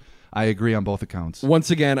 and I agree on both accounts.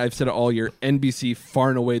 Once again, I've said it all year. NBC far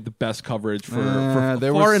and away the best coverage for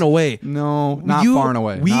there far was, and away. No, not far and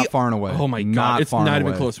away. Not far and away. Oh my god, not it's far not and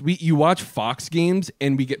even away. close. You watch Fox games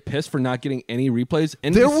and we get pissed for not getting any replays.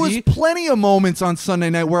 NBC, There was plenty of moments on Sunday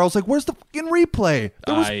night where I was like, "Where's the fucking replay?"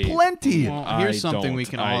 There was plenty. Well, here's something we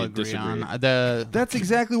can all agree on. That's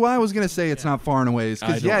exactly why I was gonna say it's not far and away.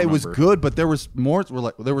 Because it was good, but there was more.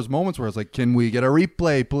 There was moments where I was like, "Can we get a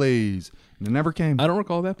replay, please?" And it never came. I don't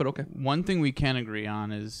recall that, but okay. One thing we can agree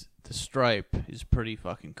on is the stripe is pretty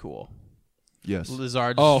fucking cool. Yes.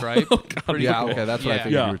 Stripe. Pretty yeah, cool. okay, that's what I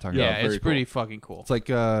figured you were talking about. Yeah, it's pretty fucking cool. It's like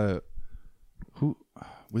who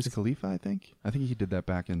Wiz Khalifa, I think he did that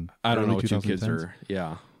back in I don't know what you 2010s. kids are.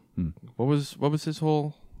 Yeah. What was his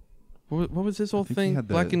whole what was his whole thing?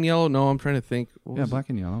 Black and yellow? No, I'm trying to think. Black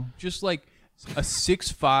and yellow. Just like a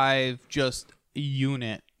 6'5" just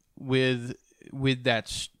unit with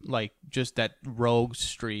that like just that rogue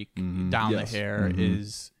streak down the hair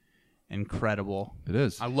is incredible. It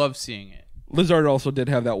is. I love seeing it. Lazard also did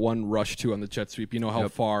have that one rush too on the jet sweep. You know how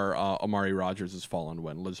far Amari Rodgers has fallen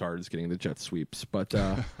when Lazard is getting the jet sweeps. But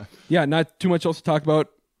yeah, not too much else to talk about.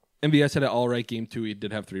 MVS had an all right game too. He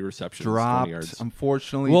did have 3 receptions, 20 yards.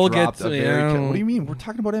 Unfortunately, we'll dropped get to, a very. What do you mean? We're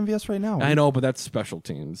talking about MVS right now. I know, but that's special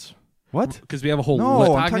teams. What? Because we have a whole.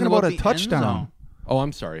 No, I'm talking about a touchdown. Oh,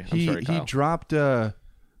 I'm sorry. Kyle. He dropped a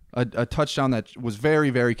touchdown that was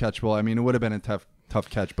very, very catchable. I mean, it would have been a tough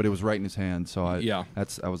catch, but it was right in his hand. So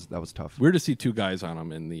that was tough. Weird to see 2 guys on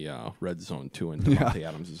him in the red zone too, and Devontae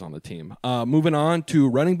Adams is on the team. Moving on to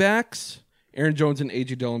running backs. Aaron Jones and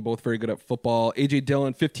A.J. Dillon, both very good at football. A.J.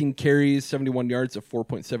 Dillon, 15 carries, 71 yards, a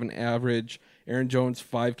 4.7 average. Aaron Jones,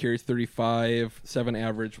 5 carries, 35, 7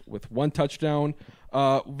 average with 1 touchdown.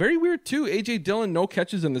 Very weird, too. A.J. Dillon, no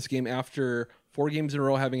catches in this game after 4 games in a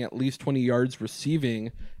row having at least 20 yards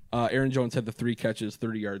receiving. Aaron Jones had the 3 catches,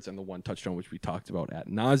 30 yards, and the 1 touchdown, which we talked about ad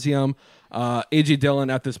nauseum. A.J. Dillon,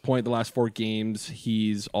 at this point, the last 4 games,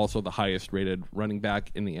 he's also the highest-rated running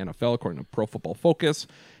back in the NFL, according to Pro Football Focus.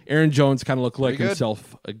 Aaron Jones kind of looked like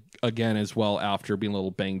himself again as well after being a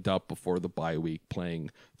little banged up before the bye week, playing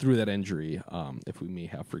through that injury, if we may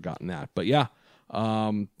have forgotten that. But, yeah,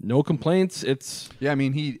 no complaints. I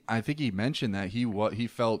mean, I think he mentioned that he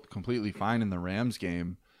felt completely fine in the Rams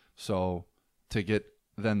game. So to get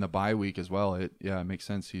then the bye week as well, it makes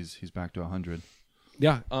sense. He's back to 100.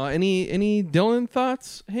 Yeah. Any Dylan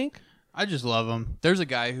thoughts, Hank? I just love him. There's a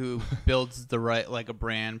guy who builds a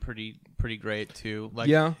brand pretty great too. Like,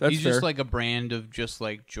 yeah, that's he's fair. just like a brand of just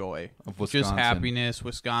like joy, of Wisconsin. Just happiness,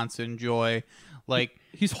 Wisconsin joy. Like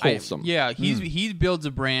he's wholesome. He builds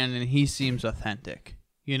a brand and he seems authentic.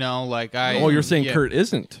 You know, like you're saying Kurt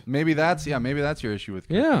isn't? Maybe that's your issue with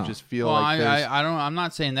Kurt. Yeah, you just feel like I'm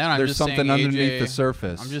not saying that. There's something underneath the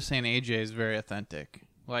surface. I'm just saying AJ is very authentic.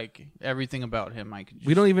 Like everything about him,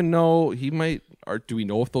 we don't even know. He might. Or do we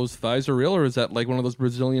know if those thighs are real, or is that like one of those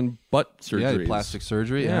Brazilian butt surgeries? Yeah, plastic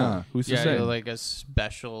surgery. Yeah. Who's to say? Like a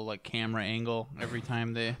special like camera angle every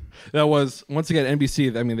time they. That was once again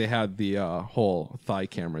NBC. I mean, they had the whole thigh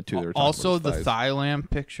camera too. Also, the thigh lamp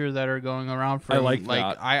picture that are going around. For I like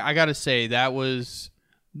that. I gotta say that was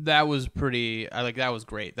pretty. That was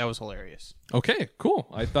great. That was hilarious. Okay, cool.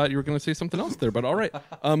 I thought you were going to say something else there, but all right.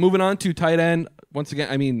 Moving on to tight end. Once again,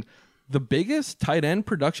 I mean, the biggest tight end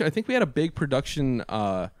production. I think we had a big production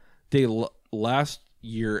day last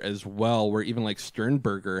year as well, where even like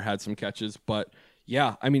Sternberger had some catches. But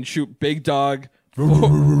yeah, I mean, big dog.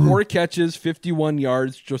 4 catches, 51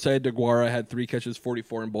 yards. Josiah DeGuara had 3 catches,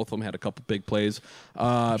 44, and both of them had a couple big plays.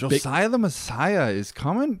 Josiah the Messiah is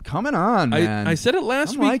coming on, man. I said it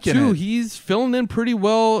last week, too. He's filling in pretty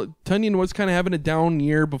well. Tunyon was kind of having a down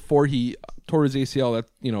year before he tore his ACL. That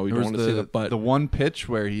you don't want to say that, but the one pitch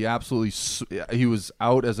where he absolutely he was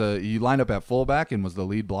out he lined up at fullback and was the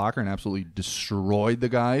lead blocker and absolutely destroyed the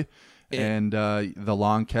guy. And the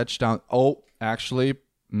long catch down. Oh, actually,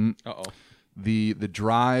 The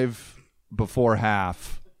drive before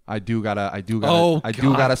half, I do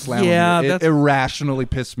gotta slam him. It irrationally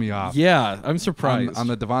pissed me off. Yeah, I'm surprised. On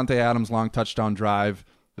the Devontae Adams long touchdown drive,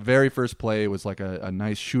 the very first play was like a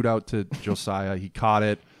nice shootout to Josiah. He caught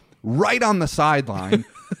it right on the sideline,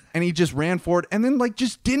 and he just ran for it, and then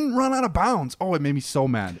just didn't run out of bounds. Oh, it made me so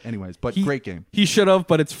mad. Anyways, but great game. He should have,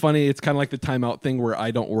 but it's funny. It's kind of like the timeout thing where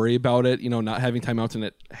I don't worry about it. Not having timeouts, and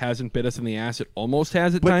it hasn't bit us in the ass. It almost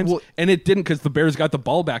has at times, and it didn't because the Bears got the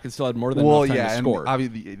ball back and still had more than enough time to score.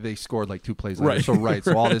 Obviously they scored 2 plays later.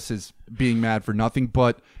 So all this is being mad for nothing,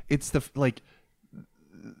 but it's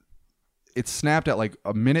it snapped at like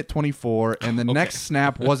a minute 24, and the next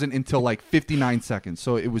snap wasn't until like 59 seconds.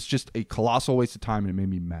 So it was just a colossal waste of time, and it made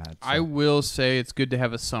me mad. So. I will say it's good to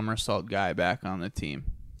have a somersault guy back on the team.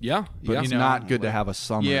 Yeah, but it's not good to have a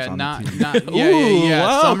Summers on the team. Yeah.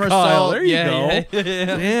 Wow, Somersault. Kyle, there you go.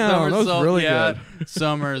 Damn, that was really good.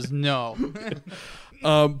 Summers, no.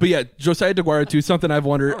 But yeah, Josiah DeGuara too. Something I've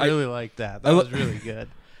wondered. I really like that. That was really good.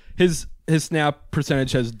 His snap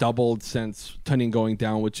percentage has doubled since Tunyon going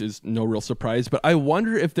down, which is no real surprise. But I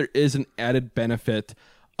wonder if there is an added benefit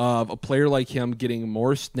of a player like him getting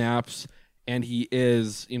more snaps, and he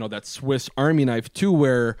is, that Swiss Army knife too,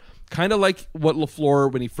 where kind of like what LaFleur,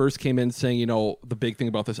 when he first came in, saying, the big thing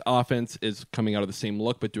about this offense is coming out of the same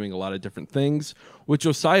look, but doing a lot of different things. With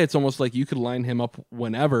Josiah, it's almost like you could line him up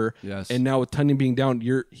whenever. Yes. And now with Tunyon being down,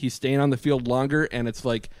 he's staying on the field longer, and it's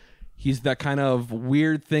like he's that kind of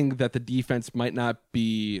weird thing that the defense might not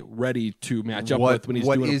be ready to match up with when he's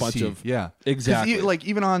doing a bunch of exactly.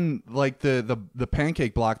 Even on like the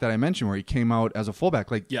pancake block that I mentioned, where he came out as a fullback,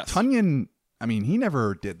 Tunyon. I mean, he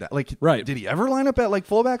never did that. Did he ever line up at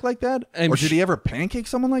fullback like that, or did he ever pancake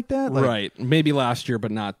someone like that? Right, maybe last year,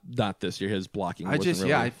 but not this year. His blocking.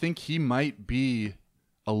 I think he might be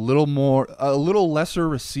a little lesser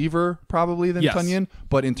receiver probably than Tunyon,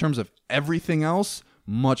 but in terms of everything else,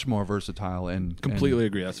 much more versatile and completely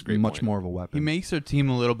agree. That's a great much point. more of a weapon. He makes their team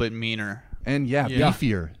a little bit meaner and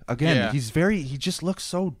beefier. Again, he just looks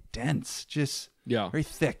so dense. Just. Yeah, very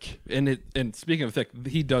thick. And speaking of thick,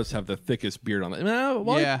 he does have the thickest beard on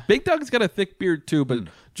it. Big Dog's got a thick beard too, but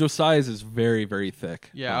Josiah's is very, very thick.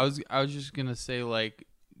 Yeah, I was just gonna say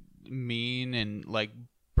mean and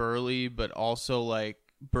burly, but also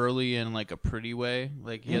burly in a pretty way.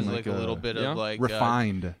 He has a little bit of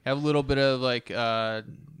refined. Have a little bit of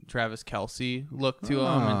Travis Kelce look to him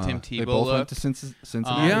and Tim Tebow they both look. Went to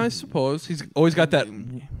Cincinnati. Yeah, I suppose he's always got that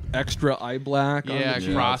extra eye black. Yeah,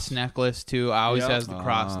 cross necklace too. Always has the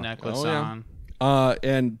cross necklace on.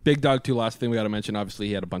 And Big Dog too. Last thing we got to mention. Obviously,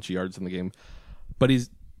 he had a bunch of yards in the game, but he's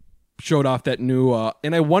showed off that new.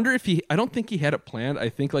 And I wonder if I don't think he had it planned. I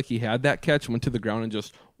think he had that catch, went to the ground, and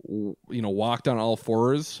just walked on all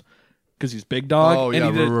fours. Because he's Big Dog, and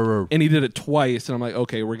he did it twice, and I'm like,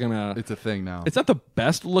 okay, we're gonna. It's a thing now. It's not the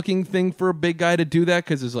best looking thing for a big guy to do that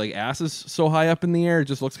because his ass is so high up in the air. It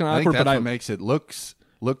just looks kind of awkward. Think that's what makes it look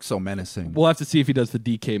so menacing. We'll have to see if he does the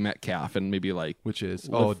DK Metcalf and maybe which is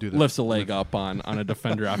lifts a leg up on a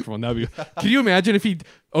defender after one. That'd be. Can you imagine if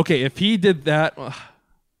he did that?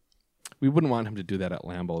 We wouldn't want him to do that at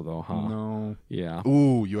Lambeau though, huh? No. Yeah.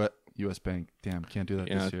 Ooh, U.S. Bank. Damn, can't do that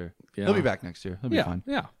this year. Yeah. He'll be back next year. He'll be fine.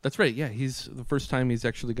 Yeah, that's right. Yeah, he's the first time he's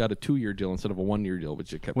actually got a 2-year deal instead of a 1-year deal,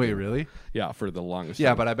 which it kept. Wait, really? Yeah, for the longest. Yeah,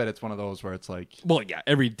 time. but I bet it's one of those where it's well, yeah,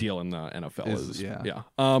 every deal in the NFL is.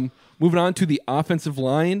 Moving on to the offensive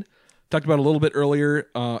line. Talked about a little bit earlier.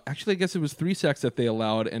 Actually, I guess it was 3 sacks that they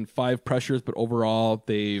allowed and 5 pressures, but overall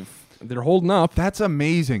they're holding up. That's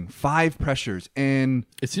amazing. 5 pressures, and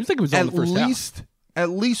it seems like it was on the first half. At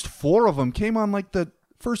least 4 of them came on the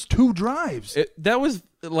first 2 drives.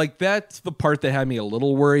 That's the part that had me a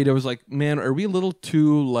little worried. I was like, man, are we a little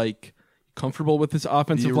too comfortable with this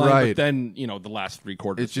offensive line? Right. But then the last 3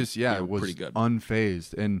 quarters, it's just it was pretty good,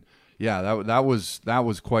 unfazed, and that was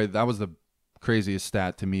the craziest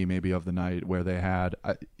stat to me maybe of the night where they had.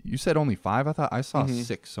 You said only 5. I thought I saw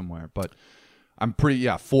 6 somewhere, but I'm pretty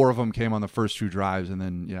 4 of them came on the first 2 drives, and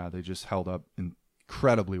then they just held up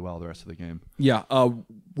incredibly well the rest of the game. Yeah,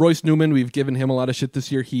 Royce Newman, we've given him a lot of shit this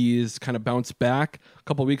year. He's kind of bounced back. A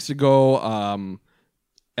couple weeks ago,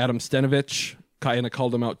 Adam Stenovich kind of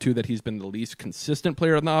called him out too, that he's been the least consistent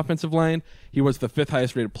player on the offensive line. He was the 5th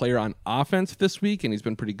highest rated player on offense this week, and he's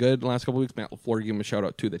been pretty good the last couple weeks. Matt LaFleur gave him a shout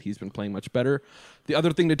out too, that he's been playing much better. The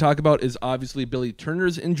other thing to talk about is obviously Billy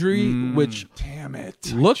Turner's injury, which damn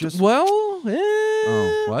it looked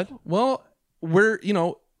what? Well,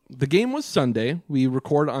 the game was Sunday. We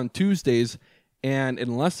record on Tuesdays, and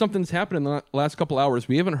unless something's happened in the last couple hours,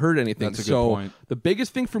 we haven't heard anything. That's a good point. The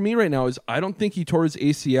biggest thing for me right now is I don't think he tore his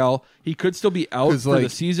ACL. He could still be out for the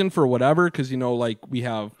season for whatever, because we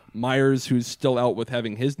have Myers who's still out with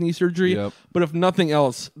having his knee surgery. Yep. But if nothing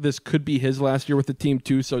else, this could be his last year with the team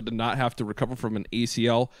too. So to not have to recover from an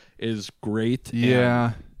ACL is great.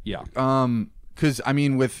 Yeah. Yeah. Because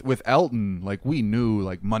with Elton, we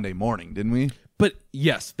knew Monday morning, didn't we? But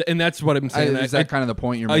yes, and that's what I'm saying. Is that kind of the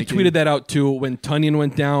point you're making? I tweeted that out too. When Tunyon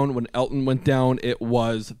went down, when Elton went down, it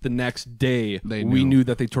was the next day we knew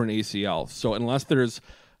that they tore an ACL. So unless there's,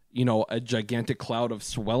 a gigantic cloud of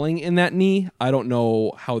swelling in that knee, I don't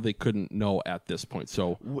know how they couldn't know at this point.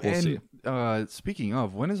 So we'll see. Speaking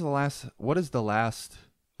of, what is the last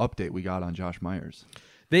update we got on Josh Myers?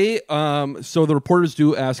 They so the reporters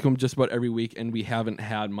do ask him just about every week, and we haven't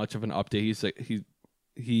had much of an update. He's like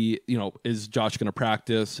he is Josh going to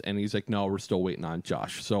practice? And he's like, no, we're still waiting on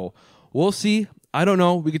Josh. So we'll see. I don't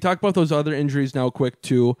know. We could talk about those other injuries now quick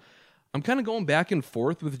too. I'm kind of going back and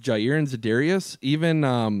forth with Jair and Za'Darius.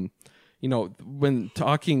 Even when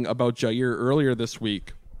talking about Jair earlier this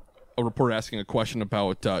week, a reporter asking a question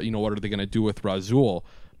about what are they going to do with Rasul.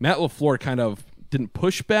 Matt LaFleur kind of didn't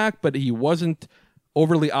push back, but he wasn't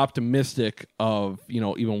overly optimistic of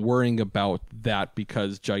even worrying about that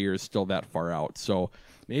because Jair is still that far out. So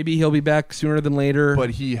maybe he'll be back sooner than later.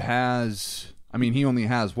 But he only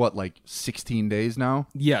has 16 days now.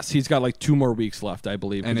 Yes, he's got 2 more weeks left, I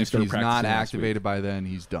believe. And if he's not activated by then,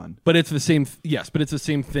 he's done. But it's the same. Yes, but it's the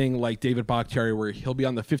same thing like David Bakhtiari, where he'll be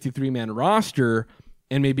on the 53-man roster.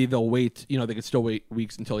 And maybe they'll wait, they could still wait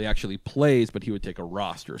weeks until he actually plays, but he would take a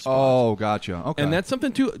roster spot. Oh, gotcha. Okay. And that's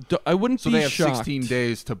something, too, I wouldn't be shocked. So they have 16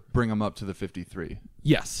 days to bring him up to the 53.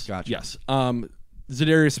 Yes. Gotcha. Yes.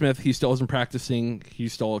 Zadarius Smith, he still isn't practicing.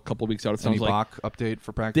 He's still a couple weeks out, it sounds like. Any Bach update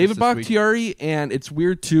for practice David this Bakhtiari, week? And it's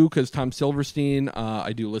weird, too, because Tom Silverstein,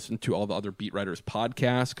 I do listen to all the other beat writers'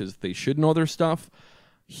 podcasts because they should know their stuff.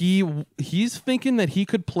 He's thinking that he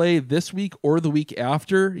could play this week or the week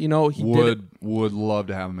after. He would love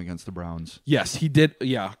to have him against the Browns. Yes, he did.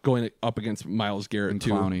 Yeah, going up against Myles Garrett and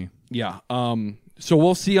too. Clowney. Yeah. So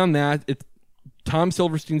we'll see on that. Tom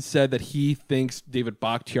Silverstein said that he thinks David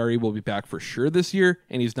Bakhtiari will be back for sure this year,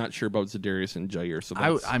 and he's not sure about Za'Darius and Jair. So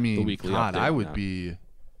that's the weekly update. I would be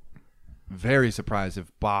very surprised if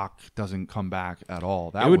Bach doesn't come back at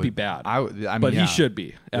all. It would be bad. But he should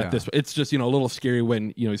be at this. It's just a little scary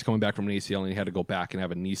when he's coming back from an ACL and he had to go back and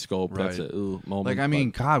have a knee scope. Right. That's a moment.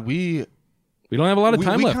 We don't have a lot of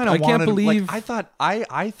time left. I can't believe. I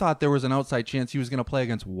thought there was an outside chance he was going to play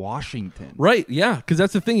against Washington. Right? Yeah, because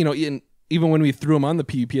that's the thing. Even when we threw him on the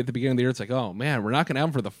PUP at the beginning of the year, it's like, oh man, we're not going to have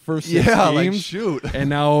him for the first 6 games. Shoot. And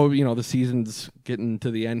now the season's getting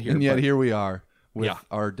to the end here. And yet here we are. With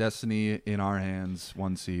our destiny in our hands,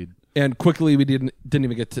 1 seed. And quickly, we didn't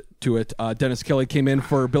even get to it. Dennis Kelly came in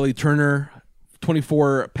for Billy Turner,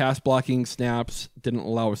 24 pass blocking snaps, didn't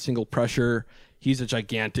allow a single pressure. He's a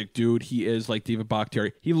gigantic dude. He is like David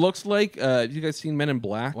Bakhtiari. He looks like. Have you guys seen Men in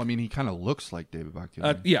Black? Well, he kind of looks like David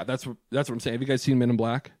Bakhtiari. Yeah, that's what I'm saying. Have you guys seen Men in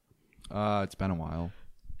Black? It's been a while.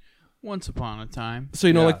 Once upon a time.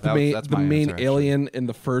 So the main alien in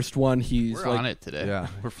the first one, we're on it today. Yeah,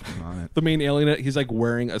 we're on it. The main alien, he's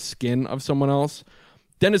wearing a skin of someone else.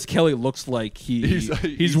 Dennis Kelly looks like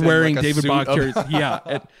he's wearing David Bakhtiari's.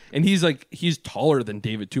 And he's taller than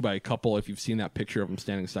David too by a couple. If you've seen that picture of him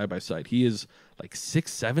standing side by side, he is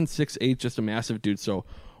 6'7", 6'8", just a massive dude. So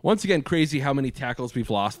once again, crazy how many tackles we've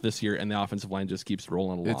lost this year, and the offensive line just keeps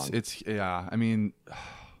rolling along.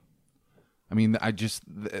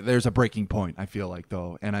 There's a breaking point, I feel like,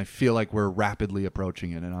 though, and I feel like we're rapidly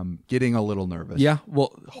approaching it, and I'm getting a little nervous. Yeah,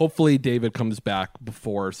 well, hopefully David comes back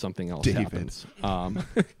before something else happens.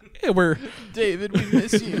 David, we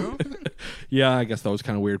miss you. Yeah, I guess that was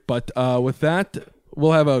kind of weird. But with that,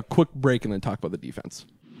 we'll have a quick break and then talk about the defense.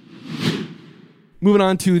 Moving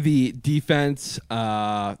on to the defense.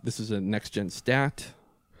 This is a next-gen stat.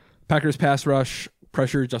 Packers pass rush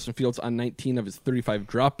pressure Justin Fields on 19 of his 35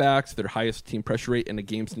 dropbacks, their highest team pressure rate in a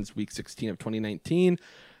game since week 16 of 2019.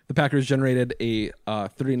 The Packers generated a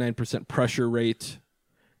 39% pressure rate,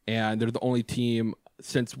 and they're the only team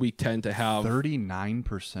since week 10 to have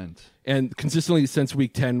 39%. And consistently since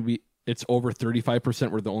week 10, it's over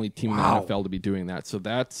 35%. We're the only team in the NFL to be doing that. So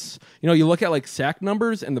that's, you look at sack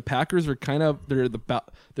numbers, and the Packers are they're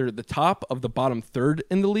the top of the bottom third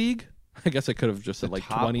in the league. I guess I could have just said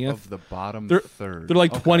 20th. Of the bottom third. They're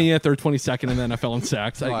 20th or 22nd in the NFL in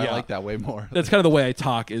sacks. I like that way more. That's kind of the way I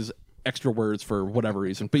talk, is extra words for whatever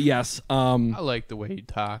reason. But yes. I like the way you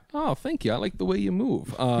talk. Oh, thank you. I like the way you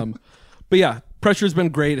move. But yeah, pressure's been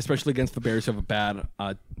great, especially against the Bears, who have a bad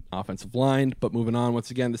offensive line. But moving on,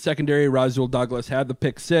 once again, the secondary, Rasul Douglas had the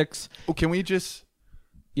pick 6. Oh, can we just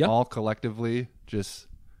all collectively just...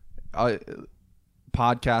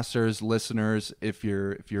 podcasters, listeners, if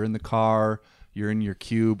you're in the car, you're in your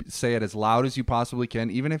cube, say it as loud as you possibly can,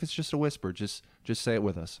 even if it's just a whisper. Just say it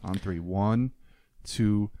with us on 3. 1,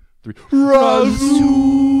 2, 3.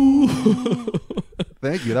 Rasul.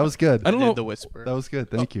 Thank you. That was good. I don't know the whisper. That was good.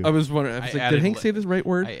 Thank you. I was wondering. Did Hank say this right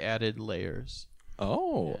word? I added layers.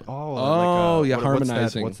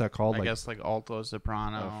 Harmonizing. What's that called? I guess alto,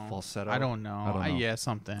 soprano, falsetto. I don't know. Yeah,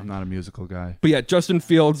 something. I'm not a musical guy. But yeah, Justin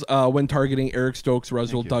Fields, when targeting Eric Stokes,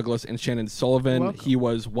 Rasul Douglas, and Shannon Sullivan, he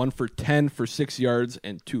was 1 for 10 for 6 yards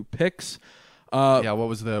and 2 picks. What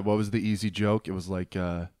was the easy joke? It was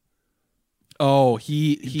Oh,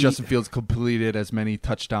 Justin Fields completed as many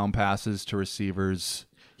touchdown passes to receivers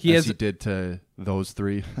as he did to those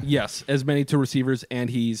three. Yes, as many to receivers, and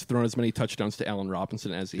he's thrown as many touchdowns to Allen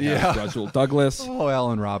Robinson as he has to Rasul Douglas. Oh,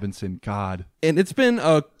 Allen Robinson, God. And it's been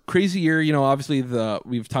a crazy year. You know, obviously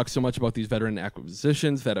we've talked so much about these veteran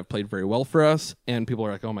acquisitions that have played very well for us, and people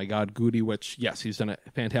are like, oh my God, Goody, which, yes, he's done a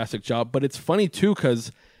fantastic job. But it's funny, too,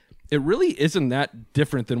 because it really isn't that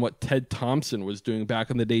different than what Ted Thompson was doing back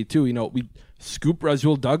in the day, too. You know, we scooped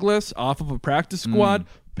Rasul Douglas off of a practice squad,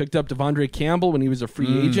 picked up Devondre Campbell when he was a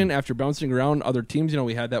free agent after bouncing around other teams. You know,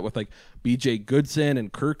 we had that with like B.J. Goodson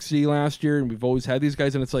and Kirksey last year, and we've always had these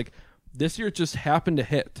guys. And it's like this year it just happened to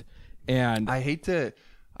hit. And I hate to,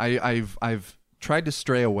 I've tried to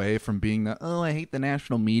stray away from being I hate the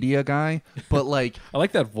national media guy, but like I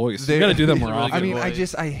like that voice. You got to do that more often. I mean,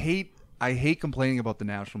 I hate complaining about the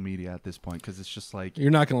national media at this point because it's just like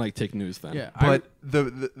you're not gonna like take news then. Yeah, but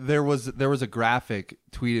there was a graphic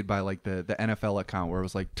tweeted by like the NFL account where it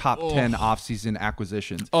was like top 10 offseason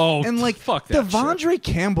acquisitions. Oh, and like fuck that Devondre shit.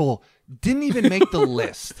 Campbell didn't even make the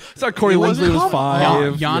list. It's not Corey Linsley was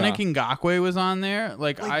 5. Yannick Ngakoue was on there.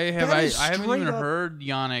 Like I haven't even heard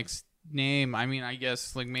Yannick's name. I mean, I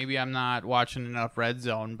guess like maybe I'm not watching enough Red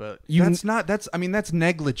Zone, but that's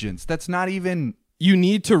negligence. That's not even. You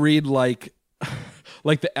need to read like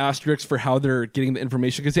the asterisks for how they're getting the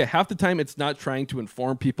information because half the time it's not trying to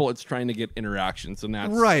inform people, it's trying to get interactions, and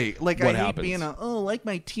that's right. Like what I hate happens. being like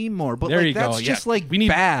my team more, but there like you that's go. just Yeah. like we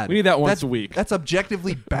need that once a week. That's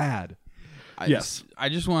objectively bad. I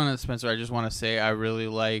just want to say I really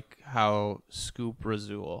like how Scoop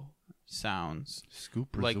Rasul sounds. Scoop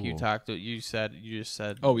Rasul. Like you just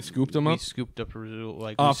said. Oh, we scooped him up? We scooped up Rasul.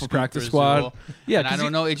 Like off a practice squad. Yeah, and I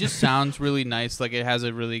don't know. It just sounds really nice. Like it has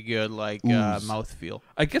a really good mouthfeel.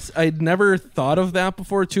 I guess I'd never thought of that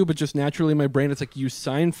before too, but just naturally in my brain, it's like you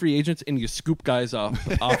sign free agents and you scoop guys off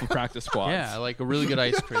of practice squads. Yeah, like a really good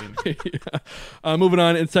ice cream. Moving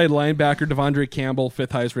on, inside linebacker Devondre Campbell,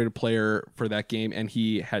 5th highest rated player for that game, and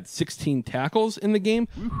he had 16 tackles in the game.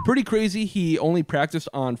 Pretty crazy. He only practiced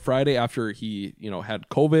on Friday after he, had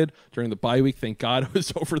COVID during the bye week. Thank God it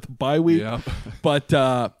was over the bye week. Yep.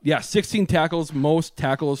 But 16 tackles, most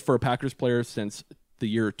tackles for a Packers player since the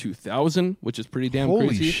year 2000, which is pretty damn Holy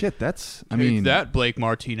crazy. Shit, that's that Blake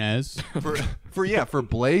Martinez for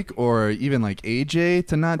Blake or even like AJ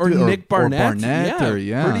to not or do Nick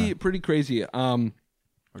Barnett, pretty crazy. Or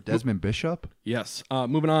Desmond Bishop. Yes.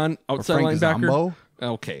 Moving on, outside Frank linebacker. Zombo?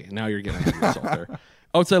 Okay, now you're getting into yourself there.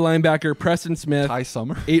 Outside linebacker Preston Smith. Ty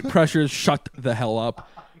Summer. 8 pressures. Shut the hell up.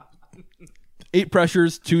 8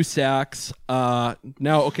 pressures, 2 sacks. Now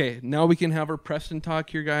we can have our Preston talk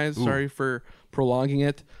here, guys. Ooh. Sorry for prolonging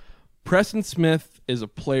it. Preston Smith is a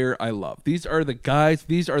player I love. These are the guys.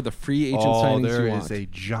 These are the free agent signings there you is want. a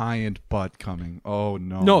giant butt coming. Oh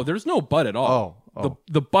no. No, there's no butt at all. Oh.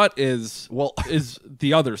 The butt is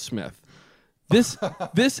the other Smith. This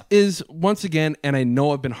is once again, and I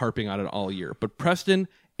know I've been harping on it all year, but Preston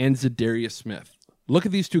and Zadarius Smith. Look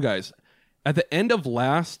at these two guys. At the end of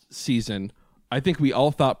last season, I think we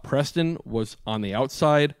all thought Preston was on the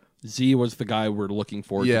outside. Z was the guy we're looking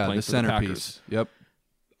forward to playing the for centerpiece. the Packers. Yep.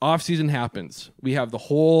 Off-season happens. We have the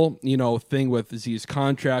whole, thing with Z's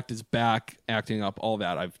contract is back, acting up, all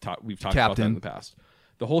that. We've talked about that in the past.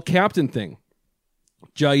 The whole captain thing.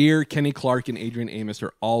 Jair, Kenny Clark, and Adrian Amos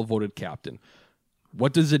are all voted captain.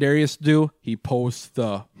 What does Zadarius do? He posts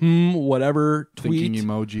the whatever tweet.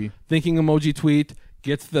 Thinking emoji tweet.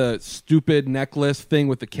 Gets the stupid necklace thing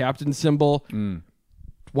with the captain symbol.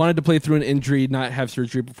 Wanted to play through an injury, not have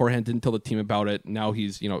surgery beforehand, didn't tell the team about it. Now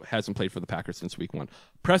he's, hasn't played for the Packers since week 1.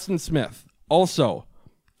 Preston Smith also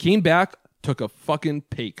came back, took a fucking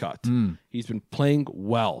pay cut. He's been playing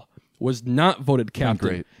well. Was not voted captain.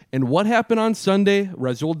 Great. And what happened on Sunday?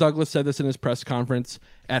 Rasul Douglas said this in his press conference.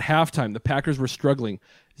 At halftime, the Packers were struggling.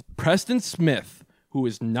 Preston Smith, who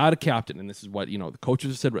is not a captain, and this is what, the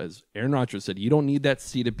coaches said, as Aaron Rodgers said, you don't need that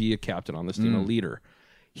C to be a captain on this team, a leader.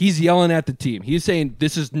 He's yelling at the team. He's saying,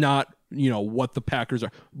 this is not, what the Packers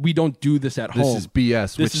are. We don't do this at home. This is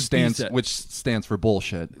BS, which stands for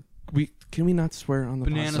bullshit. Can we not swear on the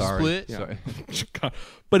banana podcast? split? Yeah. Sorry.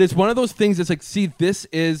 But it's one of those things that's like, see,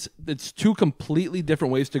 it's 2 completely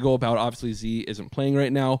different ways to go about. Obviously, Z isn't playing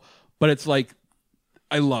right now, but it's like,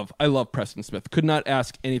 I love Preston Smith. Could not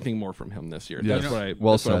ask anything more from him this year. Yes. That's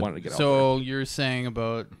what I wanted to get out there. So you're saying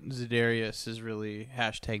about Zadarius is really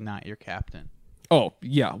 # not your captain. Oh,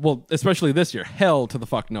 yeah. Well, especially this year. Hell to the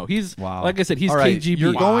fuck no. He's, like I said, he's all right, KGB.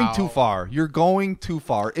 You're going too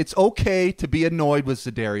far. It's okay to be annoyed with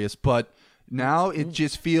Zadarius, but Now it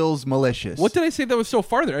just feels malicious. What did I say that was so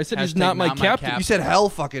far there? I said he's not my captain. You said hell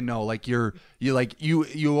fucking no. Like you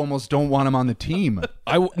almost don't want him on the team.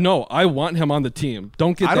 I want him on the team.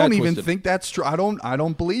 Don't get. I that don't twisted. even think that's true. I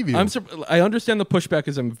don't believe you. I understand the pushback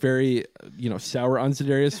because I'm very sour on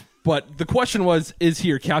Za'Darius. But the question was, is he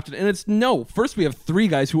your captain? And it's no. First, we have 3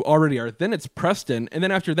 guys who already are. Then it's Preston. And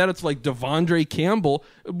then after that, it's like Devondre Campbell.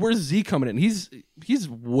 Where's Z coming in? He's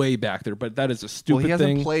way back there, but that is a stupid thing. Well, he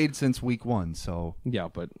hasn't played since week 1, so. Yeah,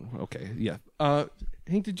 but okay. Yeah.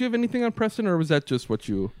 Hank, did you have anything on Preston, or was that just what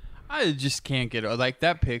you... I just can't get it. Like,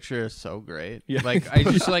 that picture is so great. Yeah. Like, I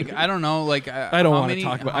just, like, I don't know. Like, I don't want to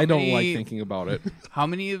talk about it. I don't like thinking about it. How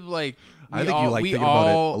many of, like... I think you like thinking about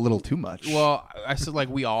it a little too much. Well, I said like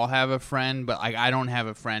we all have a friend, but like I don't have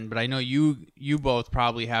a friend. But I know you both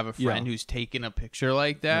probably have a friend who's taken a picture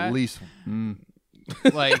like that. At least,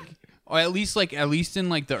 like, or at least in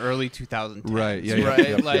like the early 2010s. Right. Yeah.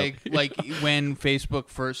 Right. Like when Facebook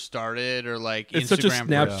first started, or like it's Instagram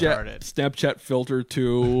such a first started. Snapchat filter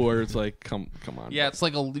too, where it's like, come on. Yeah, it's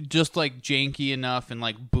like just like janky enough and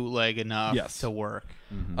like bootleg enough to work.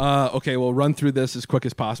 Mm-hmm. Okay, we'll run through this as quick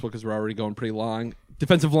as possible because we're already going pretty long.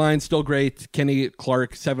 Defensive line, still great. Kenny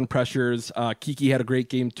Clark, 7 pressures. Kiki had a great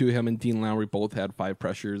game too. Him and Dean Lowry both had 5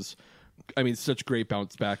 pressures. I mean, such great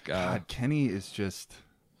bounce back. God, Kenny is just...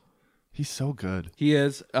 He's so good. He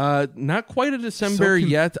is. Not quite a December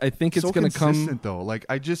yet. I think it's going to come... consistent, though. Like,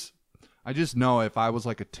 I just know if I was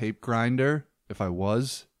like a tape grinder,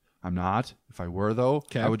 I'm not. If I were, though,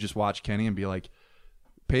 I would just watch Kenny and be like,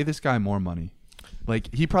 pay this guy more money.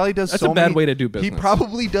 Like, he probably does. That's a bad way to do business. He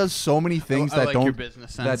probably does so many things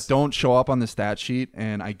that don't show up on the stat sheet,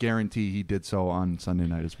 and I guarantee he did so on Sunday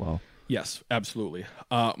night as well. Yes, absolutely.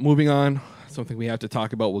 Moving on, something we have to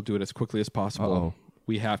talk about. We'll do it as quickly as possible. Uh-oh.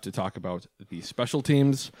 We have to talk about the special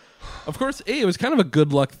teams. Of course, it was kind of a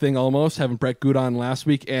good luck thing almost, having Brett Good on last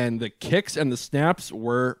week, and the kicks and the snaps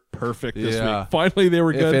were perfect this week. Finally, they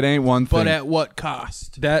were good. If it ain't one thing. But at what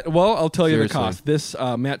cost? I'll tell you Seriously. the cost. This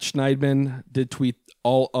Matt Schneidman did tweet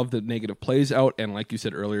all of the negative plays out, and like you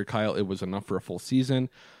said earlier, Kyle, it was enough for a full season.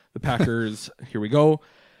 The Packers, here we go,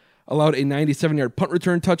 allowed a 97-yard punt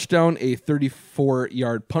return touchdown, a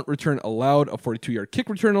 34-yard punt return allowed, a 42-yard kick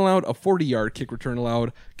return allowed, a 40-yard kick return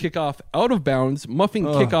allowed, kickoff out of bounds, muffing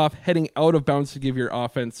kickoff, heading out of bounds to give your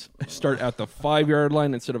offense start at the 5-yard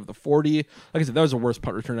line instead of the 40. Like I said, that was the worst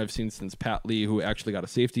punt return I've seen since Pat Lee, who actually got a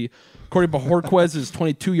safety. Corey Bajorquez's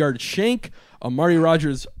 22-yard shank, Amari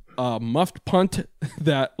Rodgers' muffed punt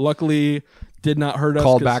that luckily did not hurt us.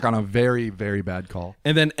 Called back on a very, very bad call.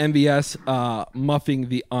 And then MVS muffing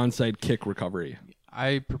the onside kick recovery.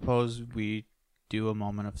 I propose we do a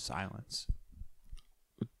moment of silence.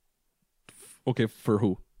 Okay, for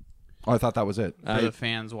who? Oh, I thought that was it. For the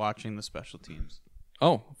fans watching the special teams.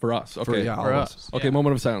 Oh, for us. Okay. For us. Okay,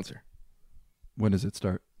 moment of silence here. When does it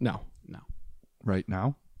start? No. Right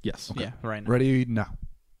now? Yes. Okay. Yeah, right now. Ready now.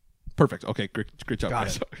 Perfect. Okay, great job.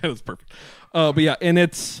 Got it. That was perfect. But yeah, and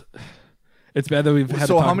it's bad that we've had to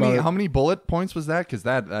talk how many about how many bullet points was that? Because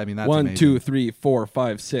that's 1, amazing. 2, 3, 4,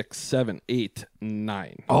 5, 6, 7, 8,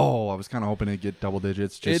 9. Oh, I was kind of hoping to get double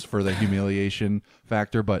digits just for the humiliation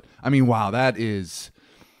factor, but I mean, wow, that is.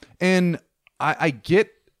 And I get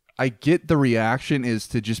the reaction is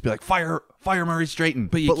to just be like fire Murray Straighten,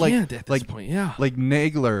 but you can't at this point. Yeah, like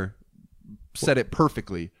Nagler said it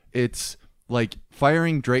perfectly. It's like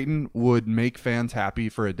firing Drayton would make fans happy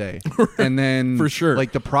for a day, and then for sure,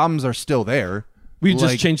 like the problems are still there. We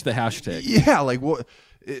just changed the hashtag. Yeah, like what?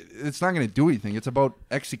 It's not going to do anything. It's about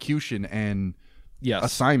execution and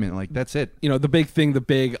assignment. Like that's it. You know, the big thing, the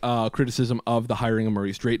big criticism of the hiring of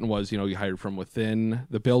Maurice Drayton was, you hired from within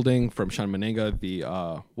the building, from Sean Menenga,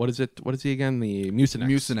 the what is it? What is he again? The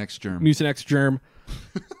Mucinex germ. Mucinex germ.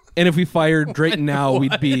 And if we fired Drayton now,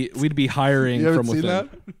 we'd be hiring from within. That?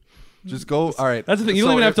 Just go. All right. That's the thing. You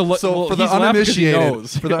don't even have to look. So for the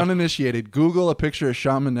uninitiated, Google a picture of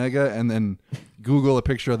Sean Menenga and then Google a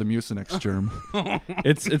picture of the Mucinex germ.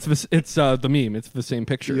 It's the meme. It's the same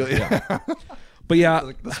picture. Yeah. But yeah,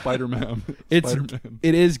 like the Spider-Man.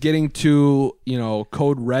 It is getting to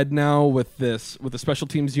code red now with the special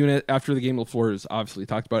teams unit. After the game, LaFleur has obviously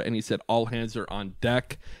talked about it, and he said all hands are on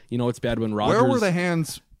deck. It's bad when Rodgers. Where were the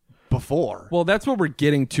hands before? Well, that's what we're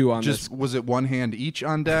getting to on this. Was it one hand each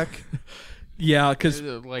on deck? Yeah, because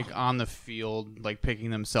like on the field, like picking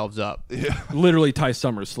themselves up. Yeah. Literally, Ty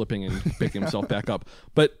Summers slipping and picking himself back up.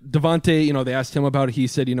 But Devontae, they asked him about it. He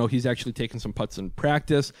said, he's actually taken some putts in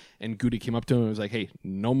practice. And Goody came up to him and was like, "Hey,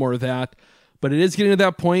 no more of that." But it is getting to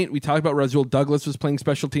that point. We talked about Rasul Douglas was playing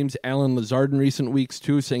special teams, Alan Lazard in recent weeks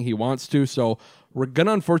too, saying he wants to. So we're going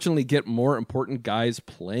to unfortunately get more important guys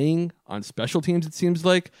playing on special teams, it seems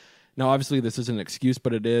like. Now, obviously, this isn't an excuse,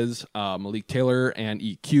 but it is. Malik Taylor and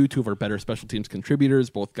EQ, two of our better special teams contributors,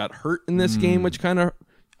 both got hurt in this game, which kind of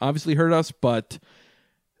obviously hurt us. But,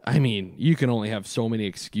 I mean, you can only have so many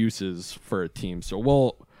excuses for a team. So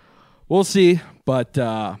we'll see. But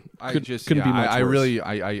couldn't be much worse.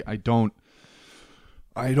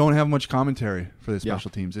 I don't have much commentary for the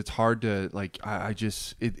special teams. It's hard to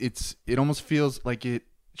it almost feels like it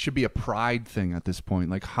should be a pride thing at this point.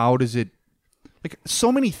 Like, how does it, like,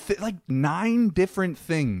 so many, 9 different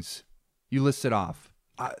things you listed off.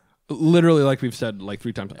 Literally, like we've said like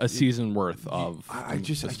 3 times, a season worth of I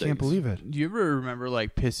can't believe it. Do you ever remember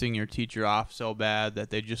like pissing your teacher off so bad that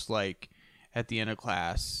they just like at the end of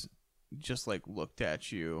class just like looked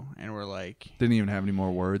at you and were like, didn't even have any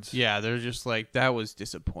more words? Yeah, they're just like, that was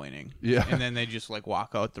disappointing. Yeah. And then they just like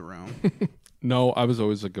walk out the room. No, I was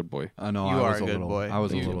always a good boy. I know. You are a good boy. I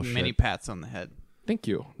was a little shit. Many pats on the head. Thank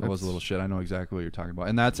you. I was a little shit. I know exactly what you're talking about.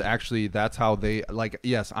 And that's how they, like,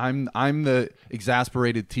 yes, I'm the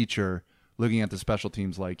exasperated teacher looking at the special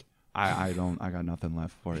teams like, I got nothing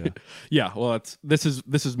left for you. Yeah, well, this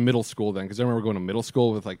is middle school then, because I remember going to middle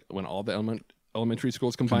school with like when all the elementary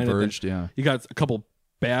schools combined. Converged, yeah. You got a couple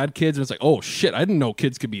bad kids, and it's like, oh shit, I didn't know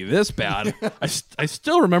kids could be this bad. I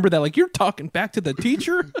still remember that. Like, you're talking back to the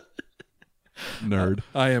teacher. Nerd.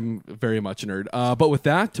 I am very much a nerd. But with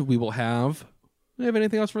that, we have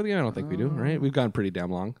anything else for the game? I don't think we do. Right? We've gone pretty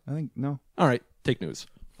damn long. I think no. All right, take news.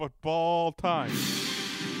 Football time.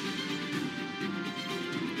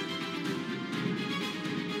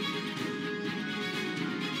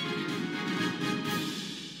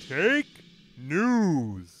 Take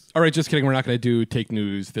news. All right, just kidding. We're not going to do take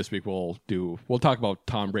news this week. We'll talk about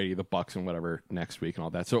Tom Brady, the Bucs, and whatever next week and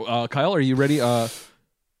all that. So, Kyle, are you ready? I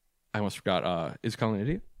almost forgot. Is Kyle an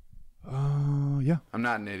idiot? Yeah. I'm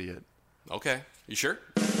not an idiot. Okay. You sure?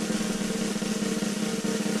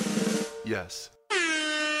 Yes.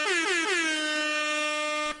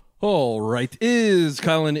 All right. Is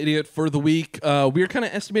Kyle an idiot for the week? We're kind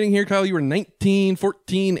of estimating here, Kyle, you were 19,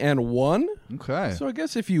 14, and 1. Okay. So I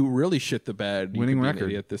guess if you really shit the bed, you winning could be record an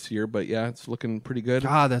idiot this year. But yeah, it's looking pretty good.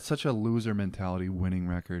 God, that's such a loser mentality, winning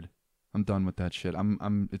record. I'm done with that shit.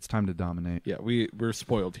 It's time to dominate. Yeah, we're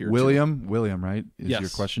spoiled here. William, right? Is yes. your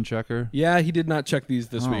question checker? Yeah, he did not check these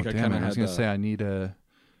this week. Damn it. I was going to say I need the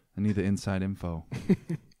inside info.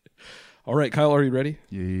 All right, Kyle, are you ready?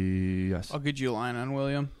 Yes. I'll get you a line on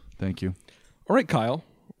William. Thank you. All right, Kyle.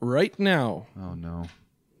 Right now. Oh, no.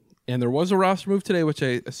 And there was a roster move today, which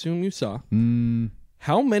I assume you saw.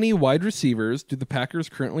 How many wide receivers do the Packers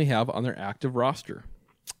currently have on their active roster?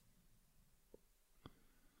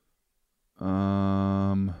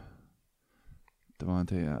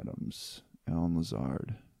 Devontae Adams, Alan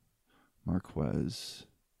Lazard, Marquez,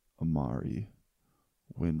 Amari,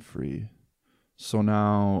 Winfrey. So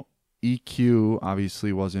now EQ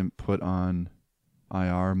obviously wasn't put on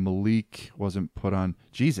IR. Malik wasn't put on.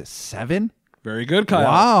 Jesus, 7? Very good, Kyle.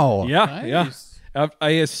 Wow. Yeah, nice. yeah. I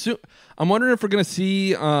assume. I'm wondering if we're going to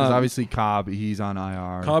see. Obviously, Cobb. He's on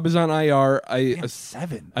IR. Cobb is on IR.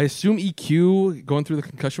 7. I assume EQ going through the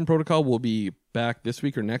concussion protocol will be back this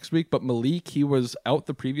week or next week. But Malik, he was out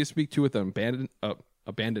the previous week too with an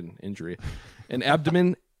abandoned injury, an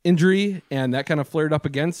abdomen injury, and that kind of flared up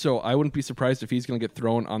again. So I wouldn't be surprised if he's going to get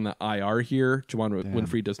thrown on the IR here. Juwan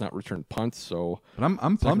Winfrey does not return punts, so. But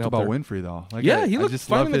I'm pumped about Winfrey though. Like, yeah, he looked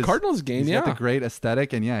fine in the Cardinals game. He's got the great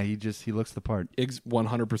aesthetic, and yeah, he looks the part.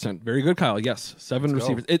 100%. Very good, Kyle. Yes, 7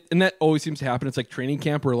 receivers, and that always seems to happen. It's like training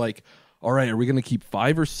camp. We're like, all right, are we going to keep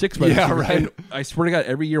 5 or 6? Yeah, right. And I swear to God,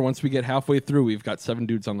 every year once we get halfway through, we've got 7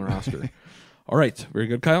 dudes on the roster. All right, very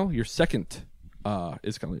good, Kyle. Your second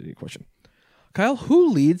is kind of a question. Kyle, who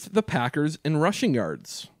leads the Packers in rushing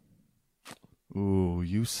yards? Ooh,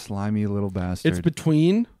 you slimy little bastard. It's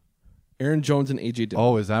between Aaron Jones and A.J. Dillon.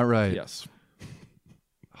 Oh, is that right? Yes.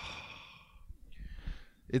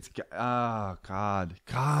 It's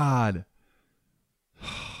God.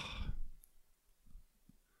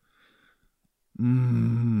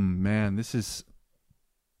 Man, this is.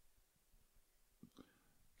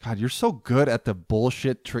 God, you're so good at the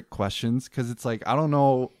bullshit trick questions because it's like I don't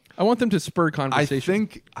know. I want them to spur conversation.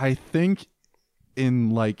 I think in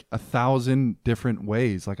like 1,000 different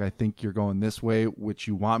ways. Like I think you're going this way, which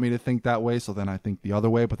you want me to think that way. So then I think the other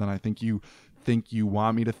way, but then I think you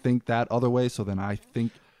want me to think that other way. So then I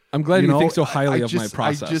think. I'm glad you think so highly of my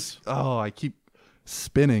process. I keep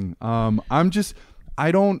spinning.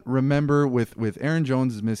 I don't remember with Aaron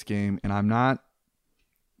Jones' missed game, and I'm not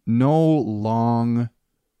no long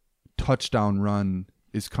touchdown run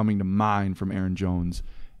is coming to mind from Aaron Jones.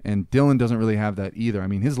 And Dillon doesn't really have that either. I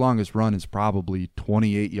mean, his longest run is probably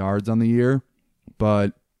 28 yards on the year,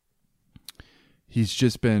 but he's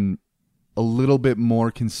just been a little bit more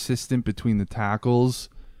consistent between the tackles.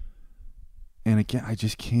 And again,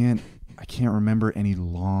 I can't remember any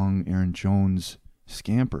long Aaron Jones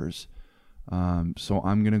scampers. So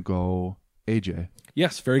I'm going to go AJ.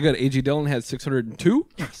 Yes, very good. A.J. Dillon has 602.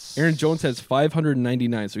 Yes. Aaron Jones has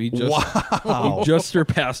 599. So he just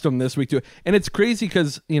surpassed him this week too. And it's crazy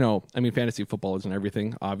because, fantasy football isn't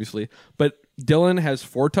everything, obviously. But Dillon has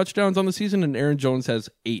 4 touchdowns on the season and Aaron Jones has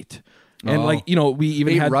 8. And we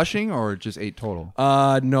even 8 had rushing or just 8 total?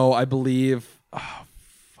 No, I believe.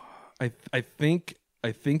 I think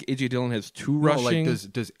A.J. Dillon has 2 rushing.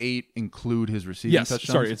 Does 8 include his receiving touchdowns?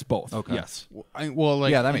 Sorry, it's both. Okay. Yes.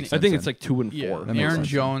 That makes sense. I think it's like 2 and 4. Yeah, Aaron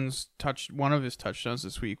Jones touched one of his touchdowns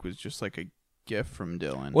this week was just like a gift from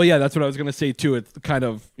Dillon. Well, yeah, that's what I was going to say too. It kind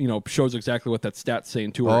of shows exactly what that stat's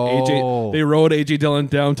saying too. Where they rode A.J. Dillon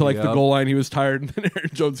down to the goal line. He was tired, and then Aaron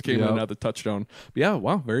Jones came in and had the touchdown. But yeah,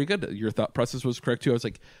 wow, very good. Your thought process was correct too. I was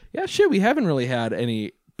like, yeah, shit, we haven't really had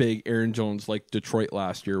any big Aaron Jones like Detroit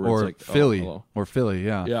last year, or it's like Philly,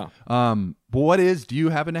 yeah. But do you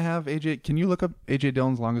happen to have AJ? Can you look up AJ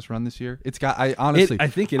Dillon's longest run this year? It's got. I honestly, I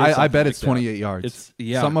think it is. I bet it's like 28 yards. It's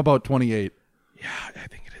something about 28. Yeah, I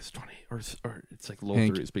think it is 20, or it's like low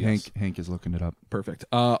Hank, 30s. But Hank is looking it up. Perfect.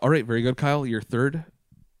 All right, very good, Kyle. Your third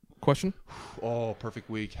question. Oh, perfect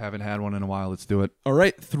week. Haven't had one in a while. Let's do it. All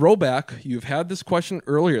right, throwback. You've had this question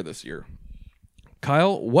earlier this year.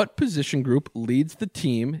 Kyle, what position group leads the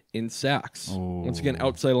team in sacks? Once again,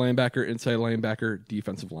 outside linebacker, inside linebacker,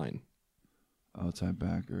 defensive line. Outside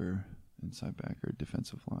backer, inside backer,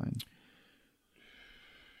 defensive line.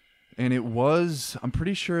 And I'm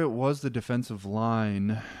pretty sure it was the defensive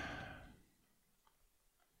line.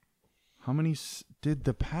 How many, did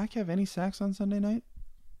the Pack have any sacks on Sunday night?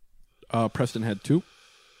 Preston had 2.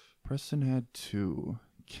 Preston had 2.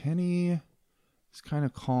 Kenny... It's kind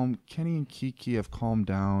of calm. Kenny and Kiki have calmed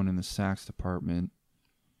down in the sacks department.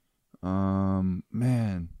 Man.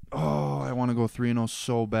 Oh, I want to go 3-0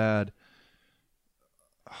 so bad.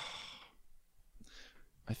 I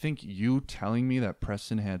think you telling me that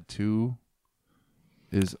Preston had 2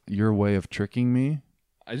 is your way of tricking me.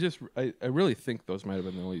 I really think those might have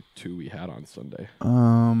been the only 2 we had on Sunday.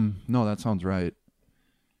 No, that sounds right.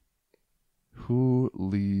 Who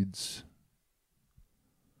leads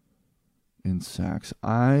in sacks?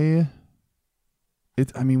 I'm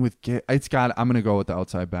gonna go with the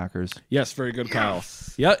outside backers. Yes, very good, Kyle.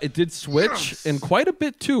 Yeah, it did switch and quite a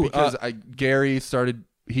bit too. Because Gary started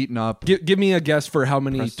heating up. Give me a guess for how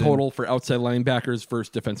many Preston. total for outside linebackers versus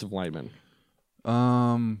defensive linemen.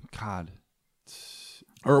 God.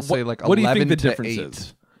 Or say like what do you 11 think the to difference 8.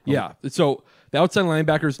 is? Yeah, so the outside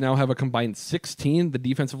linebackers now have a combined 16. The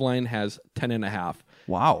defensive line has 10.5.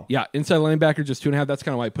 Wow. Yeah, inside linebacker just 2.5. That's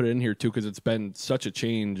kind of why I put it in here too, because it's been such a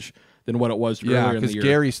change than what it was earlier in the year. because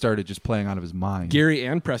Gary started just playing out of his mind. Gary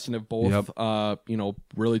and Preston have both,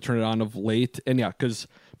 really turned it on of late. And yeah, because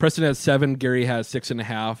Preston has 7, Gary has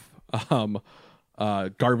 6.5.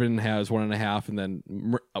 Garvin has 1.5, and then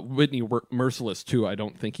Whitney Merciless too. I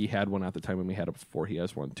don't think he had one at the time when we had it before. He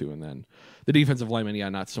has 1 too, and then the defensive lineman,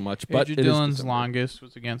 not so much. But A.J. Dillon's longest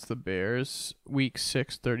was against the Bears, week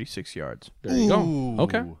 6, 36 yards. There you go.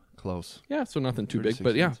 Okay, close. Yeah, so nothing too big,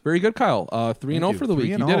 but yeah, very good, Kyle. 3-0 for the week.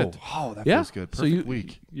 You did it. Oh, that feels good. Perfect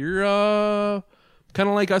week. You're kind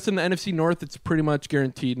of like us in the NFC North. It's pretty much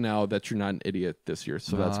guaranteed now that you're not an idiot this year.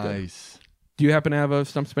 So that's good. Do you happen to have a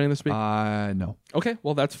stump spending this week? No. Okay,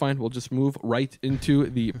 well, that's fine. We'll just move right into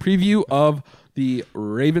the preview of the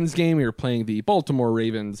Ravens game. You're playing the Baltimore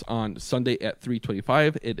Ravens on Sunday at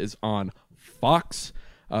 3:25. It is on Fox.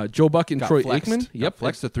 Joe Buck and Troy Aikman. Yep.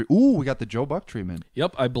 Flexed to 3. Ooh, we got the Joe Buck treatment.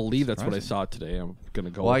 Yep, I believe that's what I saw today. I'm going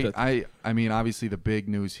to go with it. I mean, obviously the big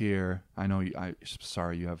news here, I know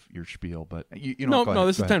sorry you have your spiel, but No,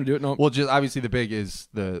 this is time to do it. No. Well, just obviously the big is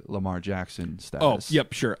the Lamar Jackson status. Oh,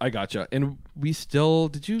 yep, sure. I gotcha. And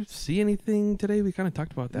did you see anything today? We kind of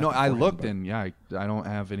talked about that. No, I looked and I don't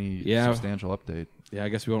have any substantial update. Yeah, I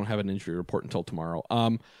guess we won't have an injury report until tomorrow.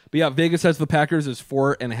 But yeah, Vegas has the Packers as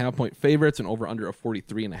 4.5-point favorites and over under a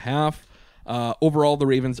 43.5. Overall, the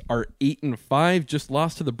Ravens are 8-5. Just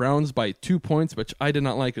lost to the Browns by 2 points, which I did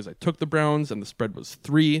not like as I took the Browns and the spread was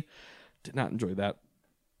 3. Did not enjoy that.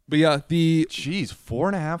 But yeah,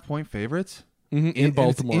 4.5-point favorites in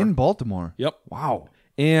Baltimore. In Baltimore. Yep. Wow.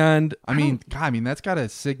 And I mean, that's got to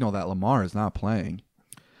signal that Lamar is not playing.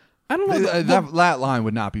 I don't know. That line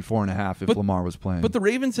would not be 4.5 if Lamar was playing. But the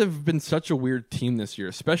Ravens have been such a weird team this year,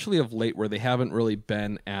 especially of late, where they haven't really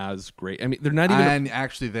been as great. I mean, they're not even. And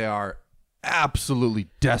actually, they are absolutely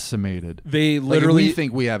decimated. They literally we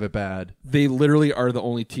think we have it bad. They literally are the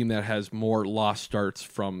only team that has more lost starts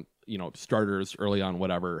from starters early on,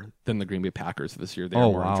 whatever, than the Green Bay Packers this year. They are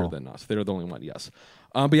more injured than us. They're the only one, yes.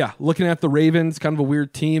 But yeah, looking at the Ravens, kind of a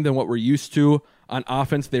weird team than what we're used to. On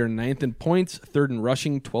offense, they're 9th in points, 3rd in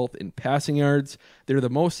rushing, 12th in passing yards. They're the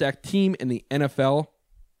most sacked team in the NFL.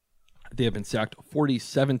 They have been sacked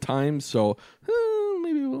 47 times, so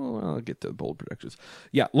maybe I'll get to the bold predictions.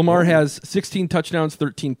 Yeah, Lamar has 16 touchdowns,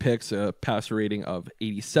 13 picks, a passer rating of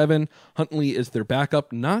 87. Huntley is their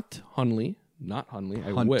backup, not Huntley.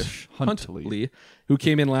 Huntley, who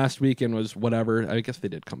came in last week and was whatever. I guess they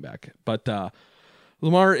did come back. But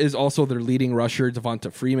Lamar is also their leading rusher.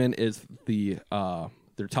 Devonta Freeman is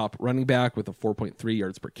their top running back with a 4.3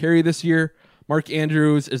 yards per carry this year. Mark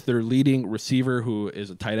Andrews is their leading receiver, who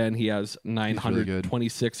is a tight end. He has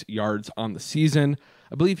 926 yards on the season.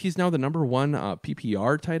 I believe he's now the number 1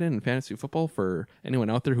 PPR tight end in fantasy football for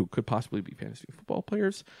anyone out there who could possibly be fantasy football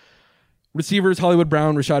players. Receivers, Hollywood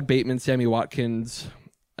Brown, Rashad Bateman, Sammy Watkins.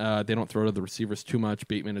 They don't throw to the receivers too much.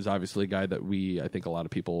 Bateman is obviously a guy that I think a lot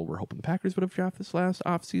of people were hoping the Packers would have drafted this last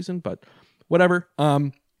offseason, but whatever.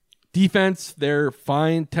 Defense, they're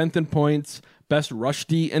fine. 10th in points, best rush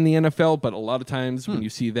D in the NFL, but a lot of times when you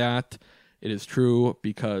see that, it is true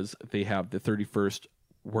because they have the 31st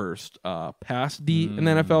worst pass D in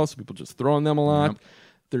the NFL, so people just throw on them a lot. Yep.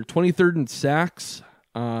 They're 23rd in sacks,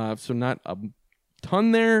 so not a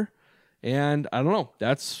ton there. And I don't know.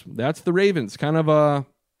 That's the Ravens. Kind of I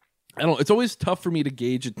don't know. It's always tough for me to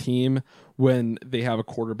gauge a team when they have a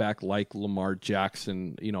quarterback like Lamar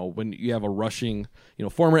Jackson. When you have a rushing,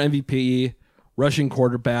 former MVP, rushing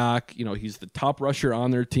quarterback. He's the top rusher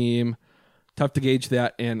on their team. Tough to gauge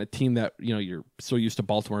that. And a team that, you're so used to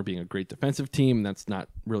Baltimore being a great defensive team. And that's not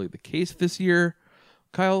really the case this year.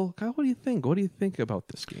 Kyle, what do you think? What do you think about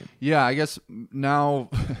this game? Yeah, I guess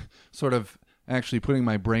now sort of actually putting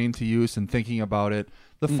my brain to use and thinking about it,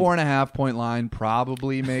 the 4.5 point line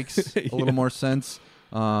probably makes a little more sense.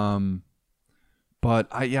 But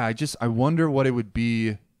I wonder what it would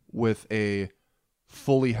be with a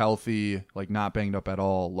fully healthy, like not banged up at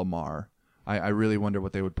all Lamar. I really wonder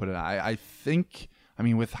what they would put it at. I think,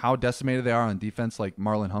 with how decimated they are on defense, like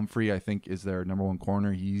Marlon Humphrey, I think is their number 1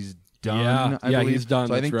 corner. He's done. I believe he's done.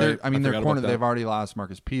 So I think right. their corner, they've already lost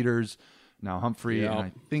Marcus Peters. Now Humphrey, and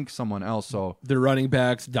I think someone else. So their running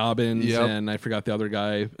backs, Dobbins, and I forgot the other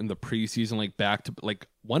guy in the preseason, back to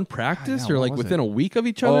one practice or within a week of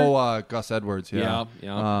each other. Gus Edwards.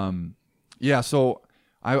 Yeah. So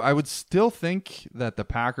I would still think that the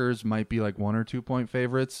Packers might be 1 or 2 point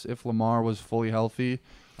favorites if Lamar was fully healthy.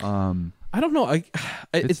 I don't know.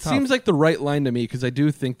 It seems like the right line to me because I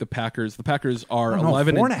do think the Packers are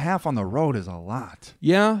 11. 4.5 on the road is a lot.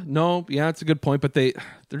 Yeah, it's a good point. But they're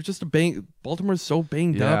just Baltimore's so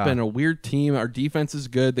banged up and a weird team. Our defense is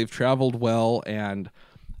good. They've traveled well, and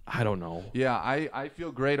I don't know. Yeah, I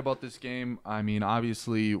feel great about this game.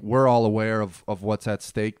 Obviously, we're all aware of what's at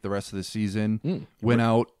stake the rest of the season.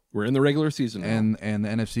 We're in the regular season now. And the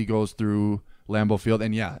NFC goes through Lambeau Field,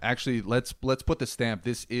 and actually, let's put the stamp.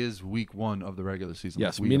 This is week 1 of the regular season.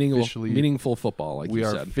 Yes, meaningful football. We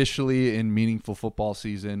are officially in meaningful football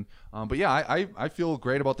season. But I feel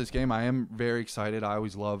great about this game. I am very excited. I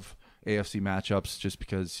always love AFC matchups just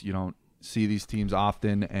because you don't see these teams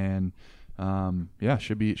often, and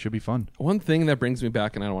should be fun. One thing that brings me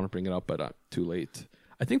back, and I don't want to bring it up, but too late.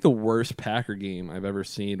 I think the worst Packer game I've ever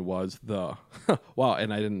seen was wow,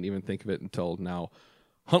 and I didn't even think of it until now.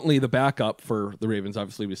 Huntley, the backup for the Ravens,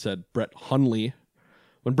 obviously we said Brett Hundley.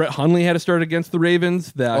 When Brett Hundley had to start against the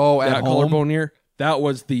Ravens, that collarbone year, that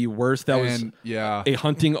was the worst. That was a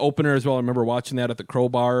hunting opener as well. I remember watching that at the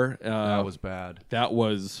Crowbar. That was bad. That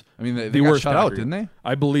was they got worst shut out, didn't they?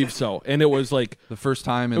 I believe so. And it was the first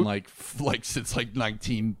time in since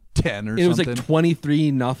 1910 or something. It was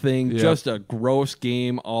 23-0, just a gross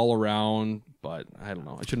game all around. But I don't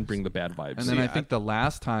know. I shouldn't bring the bad vibes. And then I think the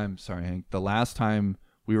last time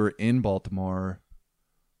we were in Baltimore,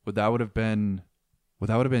 would that have been the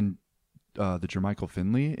Jermichael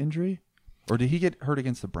Finley injury, or did he get hurt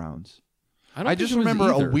against the Browns? I just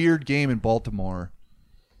remember a weird game in Baltimore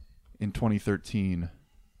in 2013.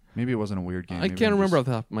 Maybe it wasn't a weird game. I can't remember off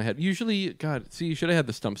the top of my head. Usually, you should have had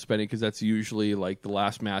the stump spending because that's usually the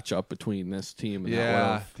last matchup between this team and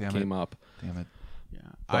that came up. Damn it.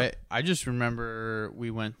 Yeah, I just remember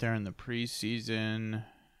we went there in the preseason.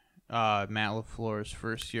 Matt LaFleur's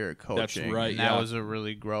first year of coaching. That's right. That was a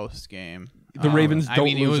really gross game. The Ravens don't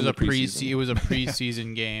it lose was in the a preseason. it was a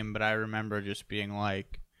preseason game, but I remember just being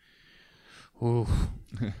like, ooh.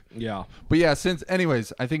 Yeah. But yeah,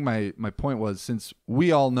 anyways, I think my point was, since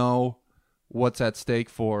we all know what's at stake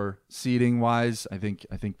for seeding wise, I think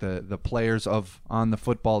the players on the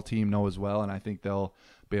football team know as well, and I think they'll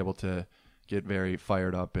be able to get very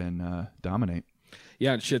fired up and dominate.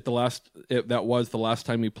 Yeah, and shit. That was the last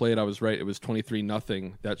time we played. I was right. It was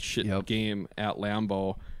 23-0. That shit game at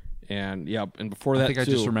Lambeau, and before that, I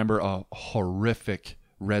just remember a horrific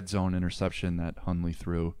red zone interception that Hundley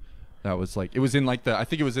threw. That was like, it was in like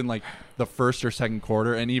the first or second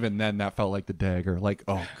quarter, and even then, that felt like the dagger. Like,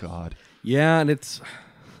 oh god. Yeah, and it's.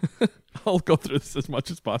 I'll go through this as much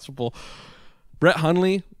as possible. Brett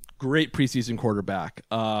Hundley, great preseason quarterback.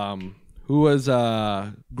 Who was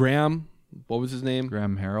Graham? What was his name?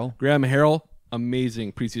 Graham Harrell. Graham Harrell,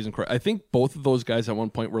 amazing preseason quarterback. I think both of those guys at one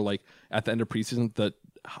point were like at the end of preseason the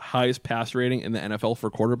highest pass rating in the NFL for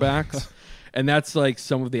quarterbacks. And that's like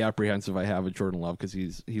some of the apprehensive I have with Jordan Love, because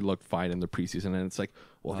he looked fine in the preseason, and it's like,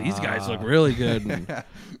 well, these guys look really good. And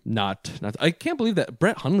not. I can't believe that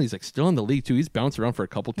Brett Hundley's like still in the league too. He's bounced around for a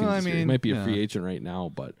couple teams. Well, he might be a free agent right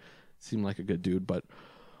now, but seemed like a good dude. But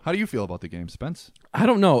how do you feel about the game, Spence? I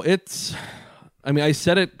don't know. I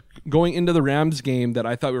said it going into the Rams game that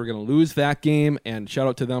I thought we were going to lose that game, and shout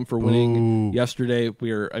out to them for winning yesterday.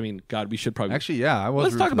 We should probably... Actually, yeah,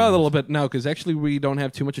 let's talk about it a little bit now, because actually we don't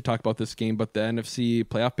have too much to talk about this game, but the NFC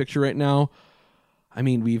playoff picture right now,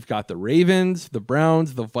 we've got the Ravens, the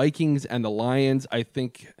Browns, the Vikings, and the Lions. I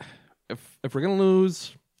think if we're going to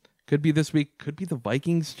lose... Could be this week. Could be the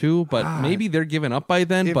Vikings too, but maybe they're giving up by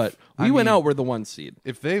then. But we went out. We're the 1 seed.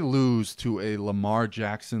 If they lose to a Lamar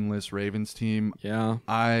Jackson-less Ravens team,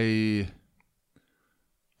 I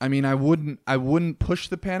wouldn't push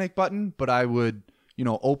the panic button, but I would,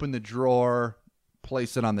 open the drawer,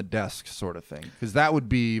 place it on the desk, sort of thing, because that would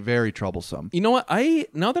be very troublesome. You know what?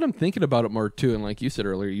 Now that I'm thinking about it more too, and like you said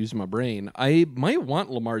earlier, using my brain, I might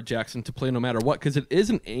want Lamar Jackson to play no matter what, because it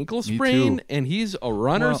is an ankle sprain and he's a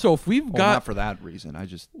runner. Well, so if we've got, not for that reason,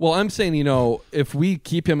 I'm saying, if we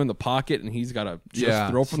keep him in the pocket and he's got to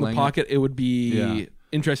just throw from the pocket, it would be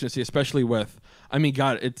interesting to see, especially with.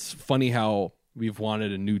 God, it's funny how we've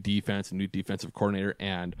wanted a new defense, a new defensive coordinator,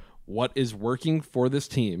 and what is working for this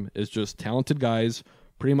team is just talented guys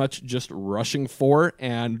pretty much just rushing for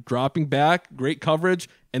and dropping back, great coverage,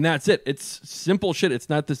 and that's it. It's simple shit. It's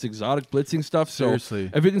not this exotic blitzing stuff. Seriously.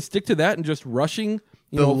 So if we can stick to that and just rushing,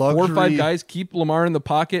 4 or 5 guys, keep Lamar in the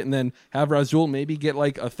pocket, and then have Rasul maybe get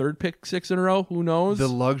like a third pick 6 in a row, who knows? The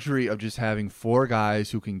luxury of just having 4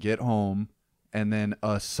 guys who can get home, and then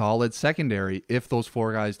a solid secondary if those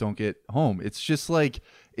 4 guys don't get home. It's just like,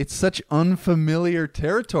 it's such unfamiliar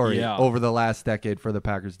territory over the last decade for the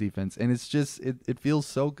Packers defense, and it's just it feels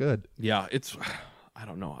so good. Yeah, I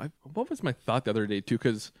don't know. What was my thought the other day too?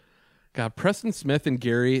 Because God, Preston Smith and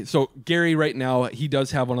Gary. So Gary right now, he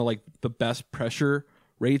does have one of like the best pressure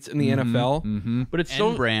rates in the NFL, but it's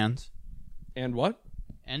so brands and what.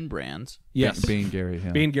 And brands. Yes. Bain Gary.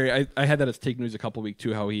 Yeah. Bain Gary. I had that as Take News a couple weeks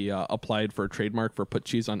too, how he applied for a trademark for put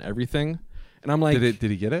cheese on everything. And I'm like... Did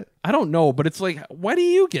he get it? I don't know, but it's like, why do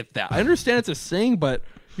you get that? I understand it's a saying, but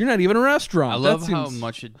you're not even a restaurant. I love how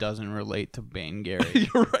much it doesn't relate to Bain Gary.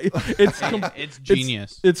 You're right. It's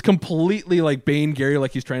genius. It's completely like Bain Gary,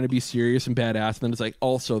 like he's trying to be serious and badass. And then it's like,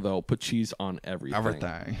 also though, put cheese on everything.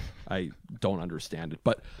 Everything. I don't understand it.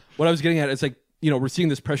 But what I was getting at is like, we're seeing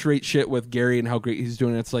this pressure rate shit with Gary and how great he's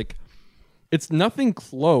doing. It's like, it's nothing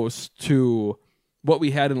close to what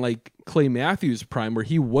we had in like Clay Matthews' prime, where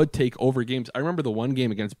he would take over games. I remember the one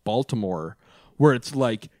game against Baltimore where it's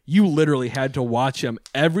like you literally had to watch him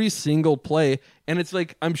every single play. And it's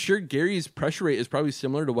like, I'm sure Gary's pressure rate is probably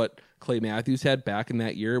similar to what Clay Matthews had back in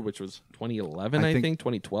that year, which was 2011, I think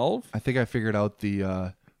 2012. I think I figured out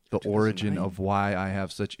the origin of why I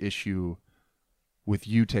have such issue with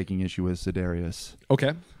you taking issue with Za'Darius.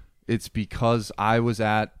 Okay. It's because I was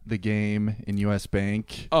at the game in US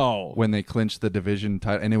Bank when they clinched the division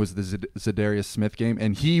title, and it was the Za'Darius Smith game,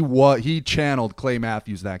 and he channeled Clay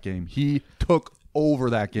Matthews that game. He took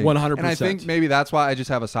over that game 100%. And I think maybe that's why I just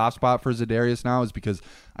have a soft spot for Za'Darius now, is because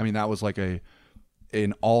that was like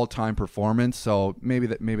an all-time performance. So maybe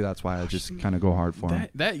that's why I just kind of go hard for him.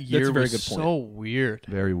 That year was so weird.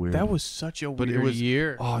 Very weird. That was such a weird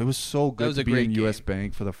year. Oh, it was so good to be in US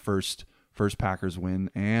Bank for the first Packers win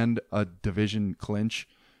and a division clinch.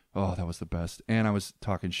 Oh, that was the best. And I was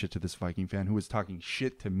talking shit to this Viking fan who was talking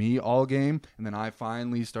shit to me all game, and then I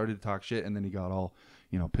finally started to talk shit, and then he got all,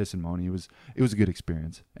 piss and moany. It was a good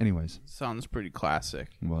experience. Anyways. Sounds pretty classic.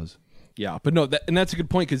 It was. Yeah, but no, and that's a good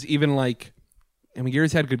point, because even like I mean,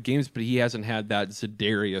 Gary's had good games, but he hasn't had that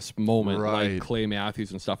Za'Darius moment like Clay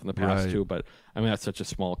Matthews and stuff in the past too. But I mean, that's such a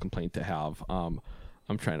small complaint to have. I'm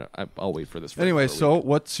trying to. I'll wait for this. Anyway, so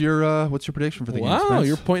what's your prediction for the game? Wow,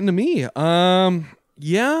 you're pointing to me.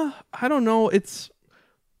 Yeah, I don't know.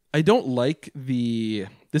 I don't like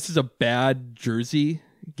this is a bad jersey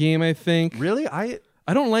game, I think. Really? I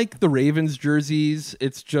don't like the Ravens jerseys.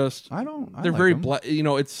 It's just they're like very them.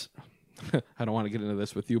 it's I don't want to get into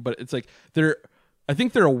this with you, but it's like I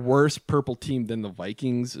think they're a worse purple team than the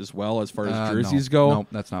Vikings as well as far as jerseys go. No,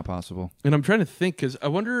 that's not possible. And I'm trying to think because I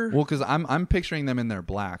wonder. Well, because I'm picturing them in their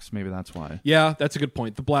blacks. Maybe that's why. Yeah, that's a good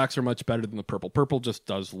point. The blacks are much better than the purple. Purple just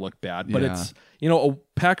does look bad, but it's a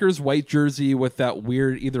Packers white jersey with that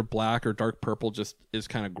weird either black or dark purple just is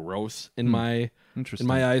kind of gross in my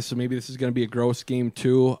eyes. So maybe this is going to be a gross game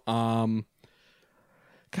too.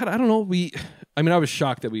 God, I don't know. I was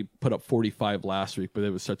shocked that we put up 45 last week, but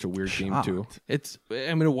it was such a weird game too. It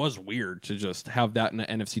was weird to just have that in the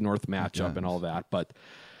NFC North matchup and all that,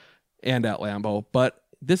 and at Lambeau. But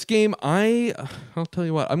this game, I'll tell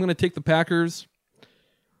you what, I'm going to take the Packers.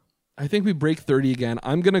 I think we break 30 again.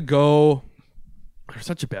 I'm going to go. They're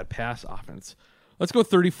such a bad pass offense. Let's go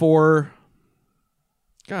 34.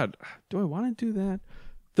 God, do I want to do that?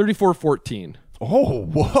 34-14. Oh,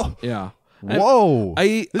 whoa. Yeah. Whoa!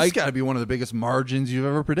 This has got to be one of the biggest margins you've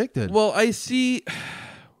ever predicted. Well, I see.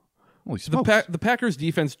 Holy smokes. The Packers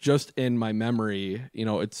defense, just in my memory,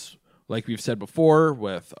 it's like we've said before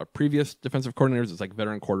with our previous defensive coordinators, it's like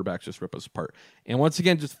veteran quarterbacks just rip us apart. And once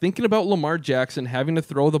again, just thinking about Lamar Jackson having to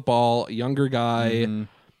throw the ball, a younger guy,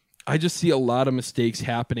 I just see a lot of mistakes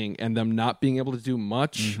happening and them not being able to do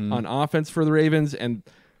much on offense for the Ravens. And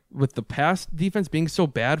with the pass defense being so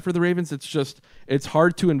bad for the Ravens, it's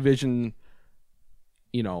hard to envision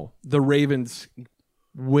the Ravens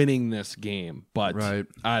winning this game, but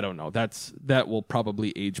I don't know. That will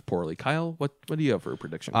probably age poorly. Kyle, what do you have for a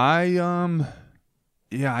prediction? I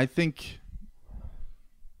think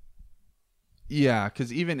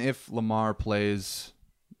because even if Lamar plays,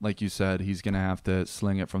 like you said, he's going to have to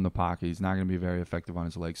sling it from the pocket. He's not going to be very effective on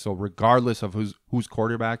his legs. So regardless of who's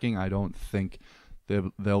quarterbacking, I don't think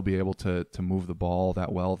they'll be able to move the ball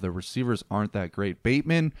that well. The receivers aren't that great.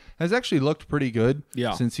 Bateman has actually looked pretty good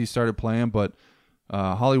since he started playing, but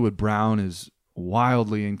Hollywood Brown is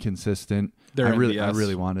wildly inconsistent. I really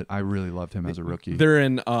loved him as a rookie. They're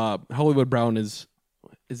in Hollywood Brown is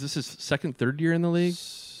this his third year in the league?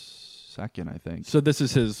 Second, I think. So this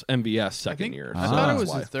is his MVS second year. I thought it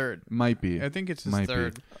was his third. Might be. I think it's his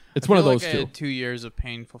third. It's one of those I two. had 2 years of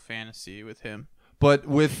painful fantasy with him. But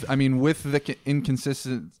with the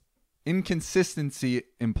inconsistency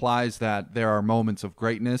implies that there are moments of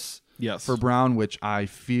greatness for Brown, which I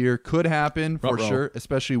fear could happen for sure,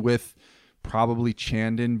 especially with probably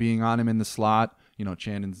Chandon being on him in the slot.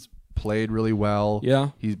 Chandon's played really well. Yeah.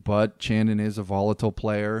 But Chandon is a volatile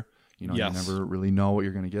player. You never really know what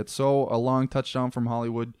you're going to get. So a long touchdown from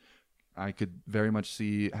Hollywood, I could very much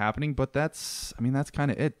see happening, but that's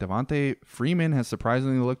kind of it. Devontae Freeman has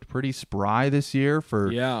surprisingly looked pretty spry this year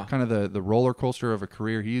for kind of the roller coaster of a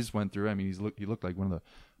career he's went through. I mean, he looked like one of the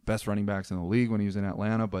best running backs in the league when he was in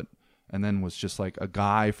Atlanta, and then was just like a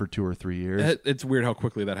guy for 2 or 3 years. It's weird how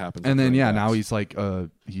quickly that happens. And then now he's like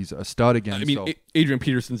he's a stud again. I mean, Adrian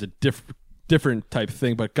Peterson's a different type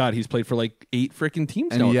thing, but God, he's played for like 8 freaking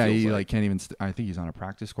teams and now. He can't even. I think he's on a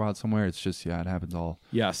practice squad somewhere. It's just it happens all.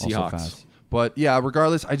 Yeah, Seahawks. So fast. But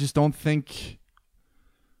regardless, I just don't think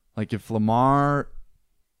if Lamar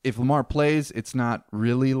plays, it's not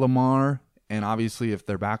really Lamar, and obviously if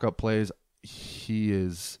their backup plays, he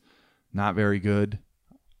is not very good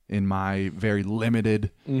in my very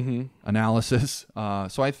limited analysis.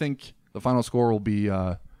 So I think the final score will be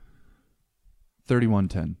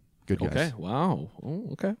 31-10. Good guess. Okay. Wow. Oh,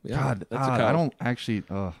 okay. Yeah. God, that's I don't actually.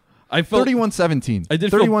 I felt 31-17. I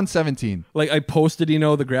did 31-17. Like I posted,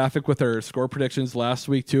 the graphic with our score predictions last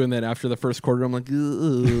week too, and then after the first quarter, I'm like,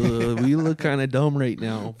 we look kind of dumb right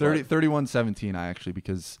now. 31-17.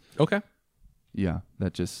 because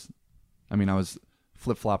that just. I mean, I was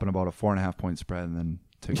flip flopping about a 4.5 point spread, and then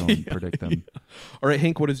to go and predict them. Yeah. All right,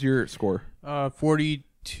 Hank, what is your score? 42-10.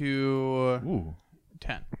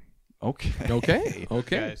 Okay.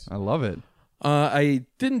 Guys. I love it. I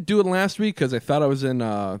didn't do it last week because I thought I was in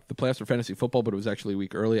the playoffs for fantasy football, but it was actually a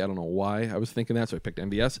week early. I don't know why I was thinking that, so I picked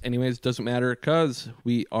MBS. Anyways, doesn't matter because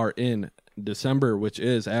we are in December, which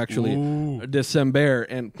is actually December.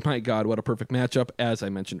 And my God, what a perfect matchup. As I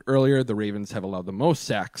mentioned earlier, the Ravens have allowed the most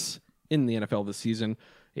sacks in the NFL this season.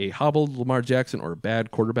 A hobbled Lamar Jackson or a bad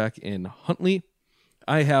quarterback in Huntley.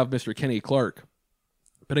 I have Mr. Kenny Clark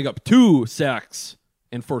putting up 2 sacks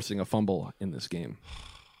and forcing a fumble in this game.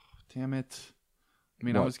 Damn it. I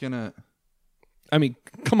mean, What? I was going to... I mean,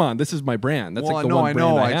 come on. This is my brand. That's like the no, one I brand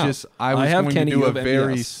know. I have. I was have going Kenny, to do you a have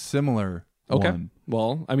very MVS. similar Okay. one.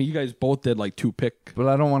 Well, I mean, you guys both did like 2 pick. But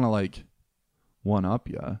I don't want to, like, one-up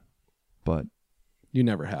you. But... You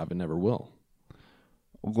never have and never will.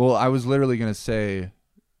 Well, I was literally going to say,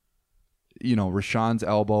 you know, Rashawn's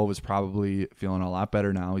elbow was probably feeling a lot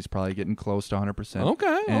better now. He's probably getting close to 100%.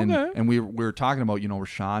 Okay, okay. And we were talking about, you know,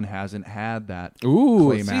 Rashawn hasn't had that Ooh,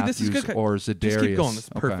 Clay see, Matthews this is good. or Za'Darius. Just keep going. This is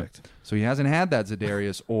perfect. So he hasn't had that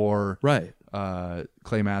Za'Darius or right.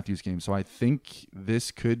 Clay Matthews game. So I think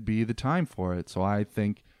this could be the time for it. So I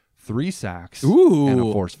think 3 sacks and a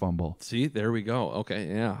forced fumble. See, there we go. Okay,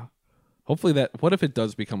 yeah. Hopefully that. What if it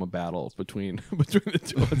does become a battle between the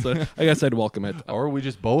two? I guess I'd welcome it. Or we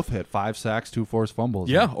just both hit 5 sacks, 2 forced fumbles.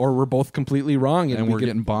 Yeah, or we're both completely wrong and we're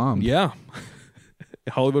getting bombed. Yeah.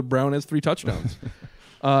 Hollywood Brown has 3 touchdowns.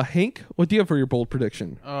 Hank, what do you have for your bold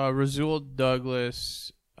prediction? Rasul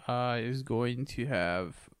Douglas is going to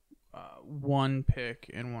have 1 pick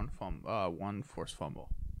and 1 forced fumble.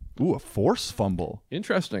 Ooh, a forced fumble.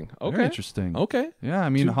 Interesting. Okay. Very interesting. Okay. Yeah, I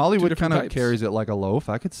mean, Two Hollywood different kind of types. carries it like a loaf.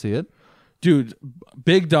 I could see it. Dude,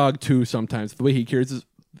 big dog too sometimes. The way he carries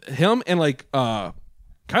him and like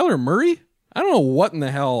Kyler Murray. I don't know what in the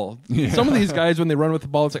hell. Yeah. Some of these guys when they run with the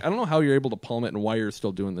ball, it's like I don't know how you're able to palm it and why you're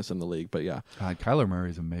still doing this in the league. But yeah, God, Kyler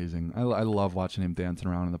Murray's amazing. I love watching him dancing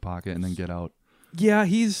around in the pocket and then get out. yeah,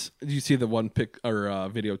 he's. Do you see the one pic or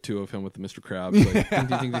video too of him with Mr. Krabs? Like, ding,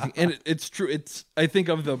 ding, ding, ding. And it's true. It's. I think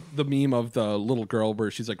of the meme of the little girl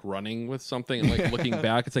where she's like running with something and like looking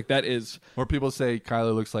back. It's like that is. Or people say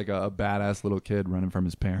Kyler looks like a badass little kid running from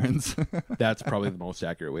his parents. That's probably the most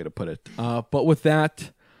accurate way to put it. But with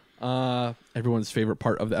that, everyone's favorite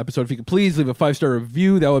part of the episode. If you could please leave a 5-star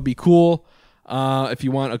review, that would be cool. If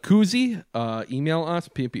you want a koozie, email us,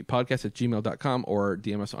 pmpodcast@gmail.com, or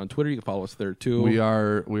DM us on Twitter. You can follow us there too. We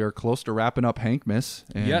are close to wrapping up Hankmas.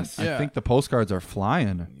 And Yes. I Yeah. think the postcards are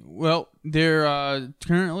flying. Well,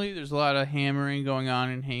 currently there's a lot of hammering going on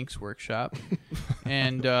in Hank's workshop,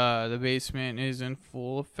 and the basement is in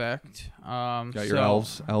full effect. Got your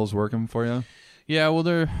elves working for you? Yeah, well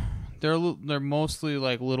they're mostly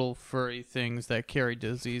like little furry things that carry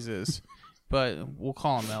diseases, but we'll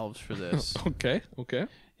call them elves for this. Okay.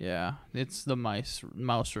 Yeah, it's the mouse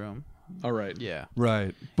room. All right. Yeah.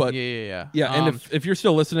 Right. But Yeah. and if you're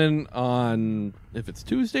still listening on if it's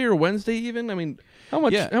Tuesday or Wednesday even, I mean, how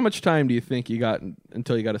much time do you think you got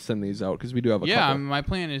until you got to send these out? Because we do have a couple. My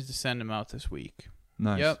plan is to send them out this week.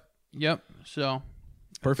 Nice. Yep. So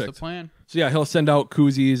Perfect. that's the plan. So yeah, he'll send out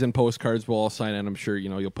koozies and postcards. We'll all sign in. I'm sure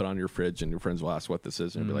you'll put on your fridge, and your friends will ask what this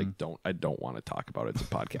is, and be like, I don't want to talk about it. It's a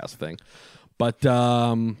podcast thing. But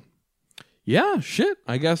yeah, shit.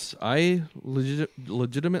 I guess I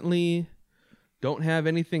legitimately don't have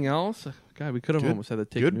anything else. God, we could have almost had to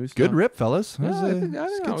take news. Good rip, fellas. Yeah, That I was think a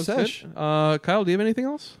that good was sesh. good. Kyle, do you have anything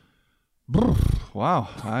else? Wow,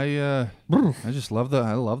 I just love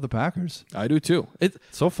the Packers. I do too. It's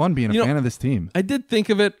so fun being a fan of this team. I did think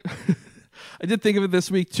of it. I did think of it this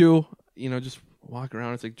week too. Just walk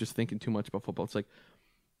around. It's like just thinking too much about football. It's like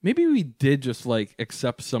maybe we did just like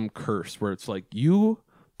accept some curse where it's like you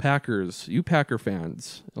Packer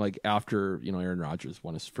fans, like after Aaron Rodgers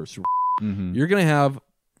won his first Super Bowl, you're gonna have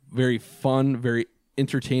very fun, very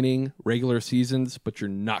entertaining regular seasons, but you're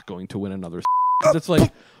not going to win another. It's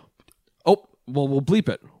like, oh well, we'll bleep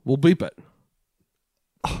it. We'll bleep it.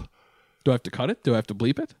 Do I have to cut it? Do I have to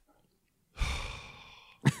bleep it?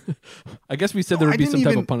 I guess we said there would be some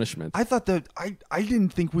type of punishment. I thought that I didn't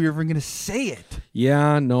think we were ever going to say it.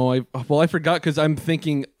 Yeah, no, I forgot because I'm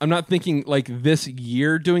not thinking like this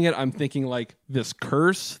year doing it. I'm thinking like this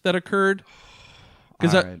curse that occurred. All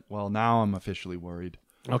right. Well, now I'm officially worried.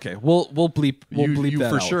 Okay, we'll bleep. We'll bleep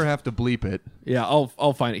that for out. sure have to bleep it. Yeah,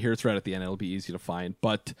 I'll find it here. It's right at the end. It'll be easy to find.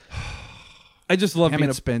 But I just love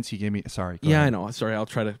being Spence. He gave me. Sorry. Yeah, ahead. I know. Sorry. I'll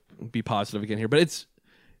try to be positive again here. But it's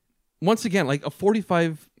once again like a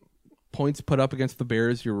 45 points put up against the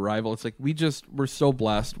Bears, your rival. It's like we're so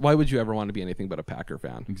blessed. Why would you ever want to be anything but a Packer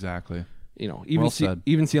fan? Exactly. Even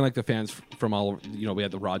seeing like the fans from all, we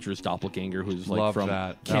had the Rodgers doppelganger who's like Love from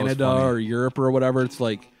that. Canada or Europe or whatever. It's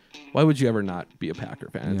like, why would you ever not be a Packer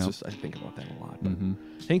fan? It's just, I think about that a lot. But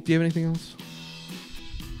Hank, do you have anything else?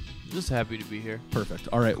 Just happy to be here. Perfect.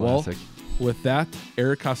 All right. Classic. Well, with that,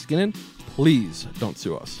 Eric Koskinen, please don't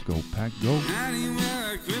sue us. Go Pack, go.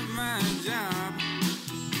 I quit my job.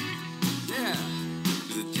 Yeah,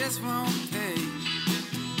 'cause it just won't pay.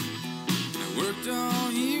 I worked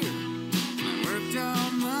all year, I worked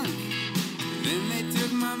all month, and then they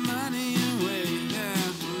took my money away.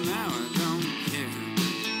 Yeah, well now I don't care.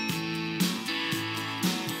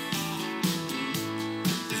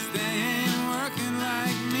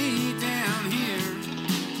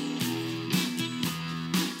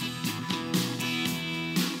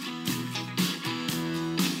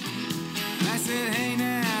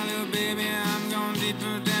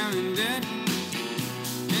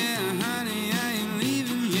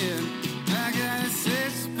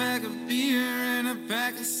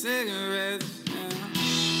 cigarettes. Yeah.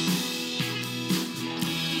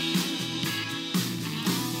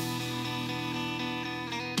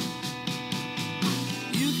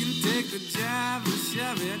 You can take the job or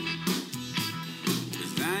shove it,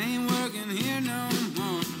 'cause I ain't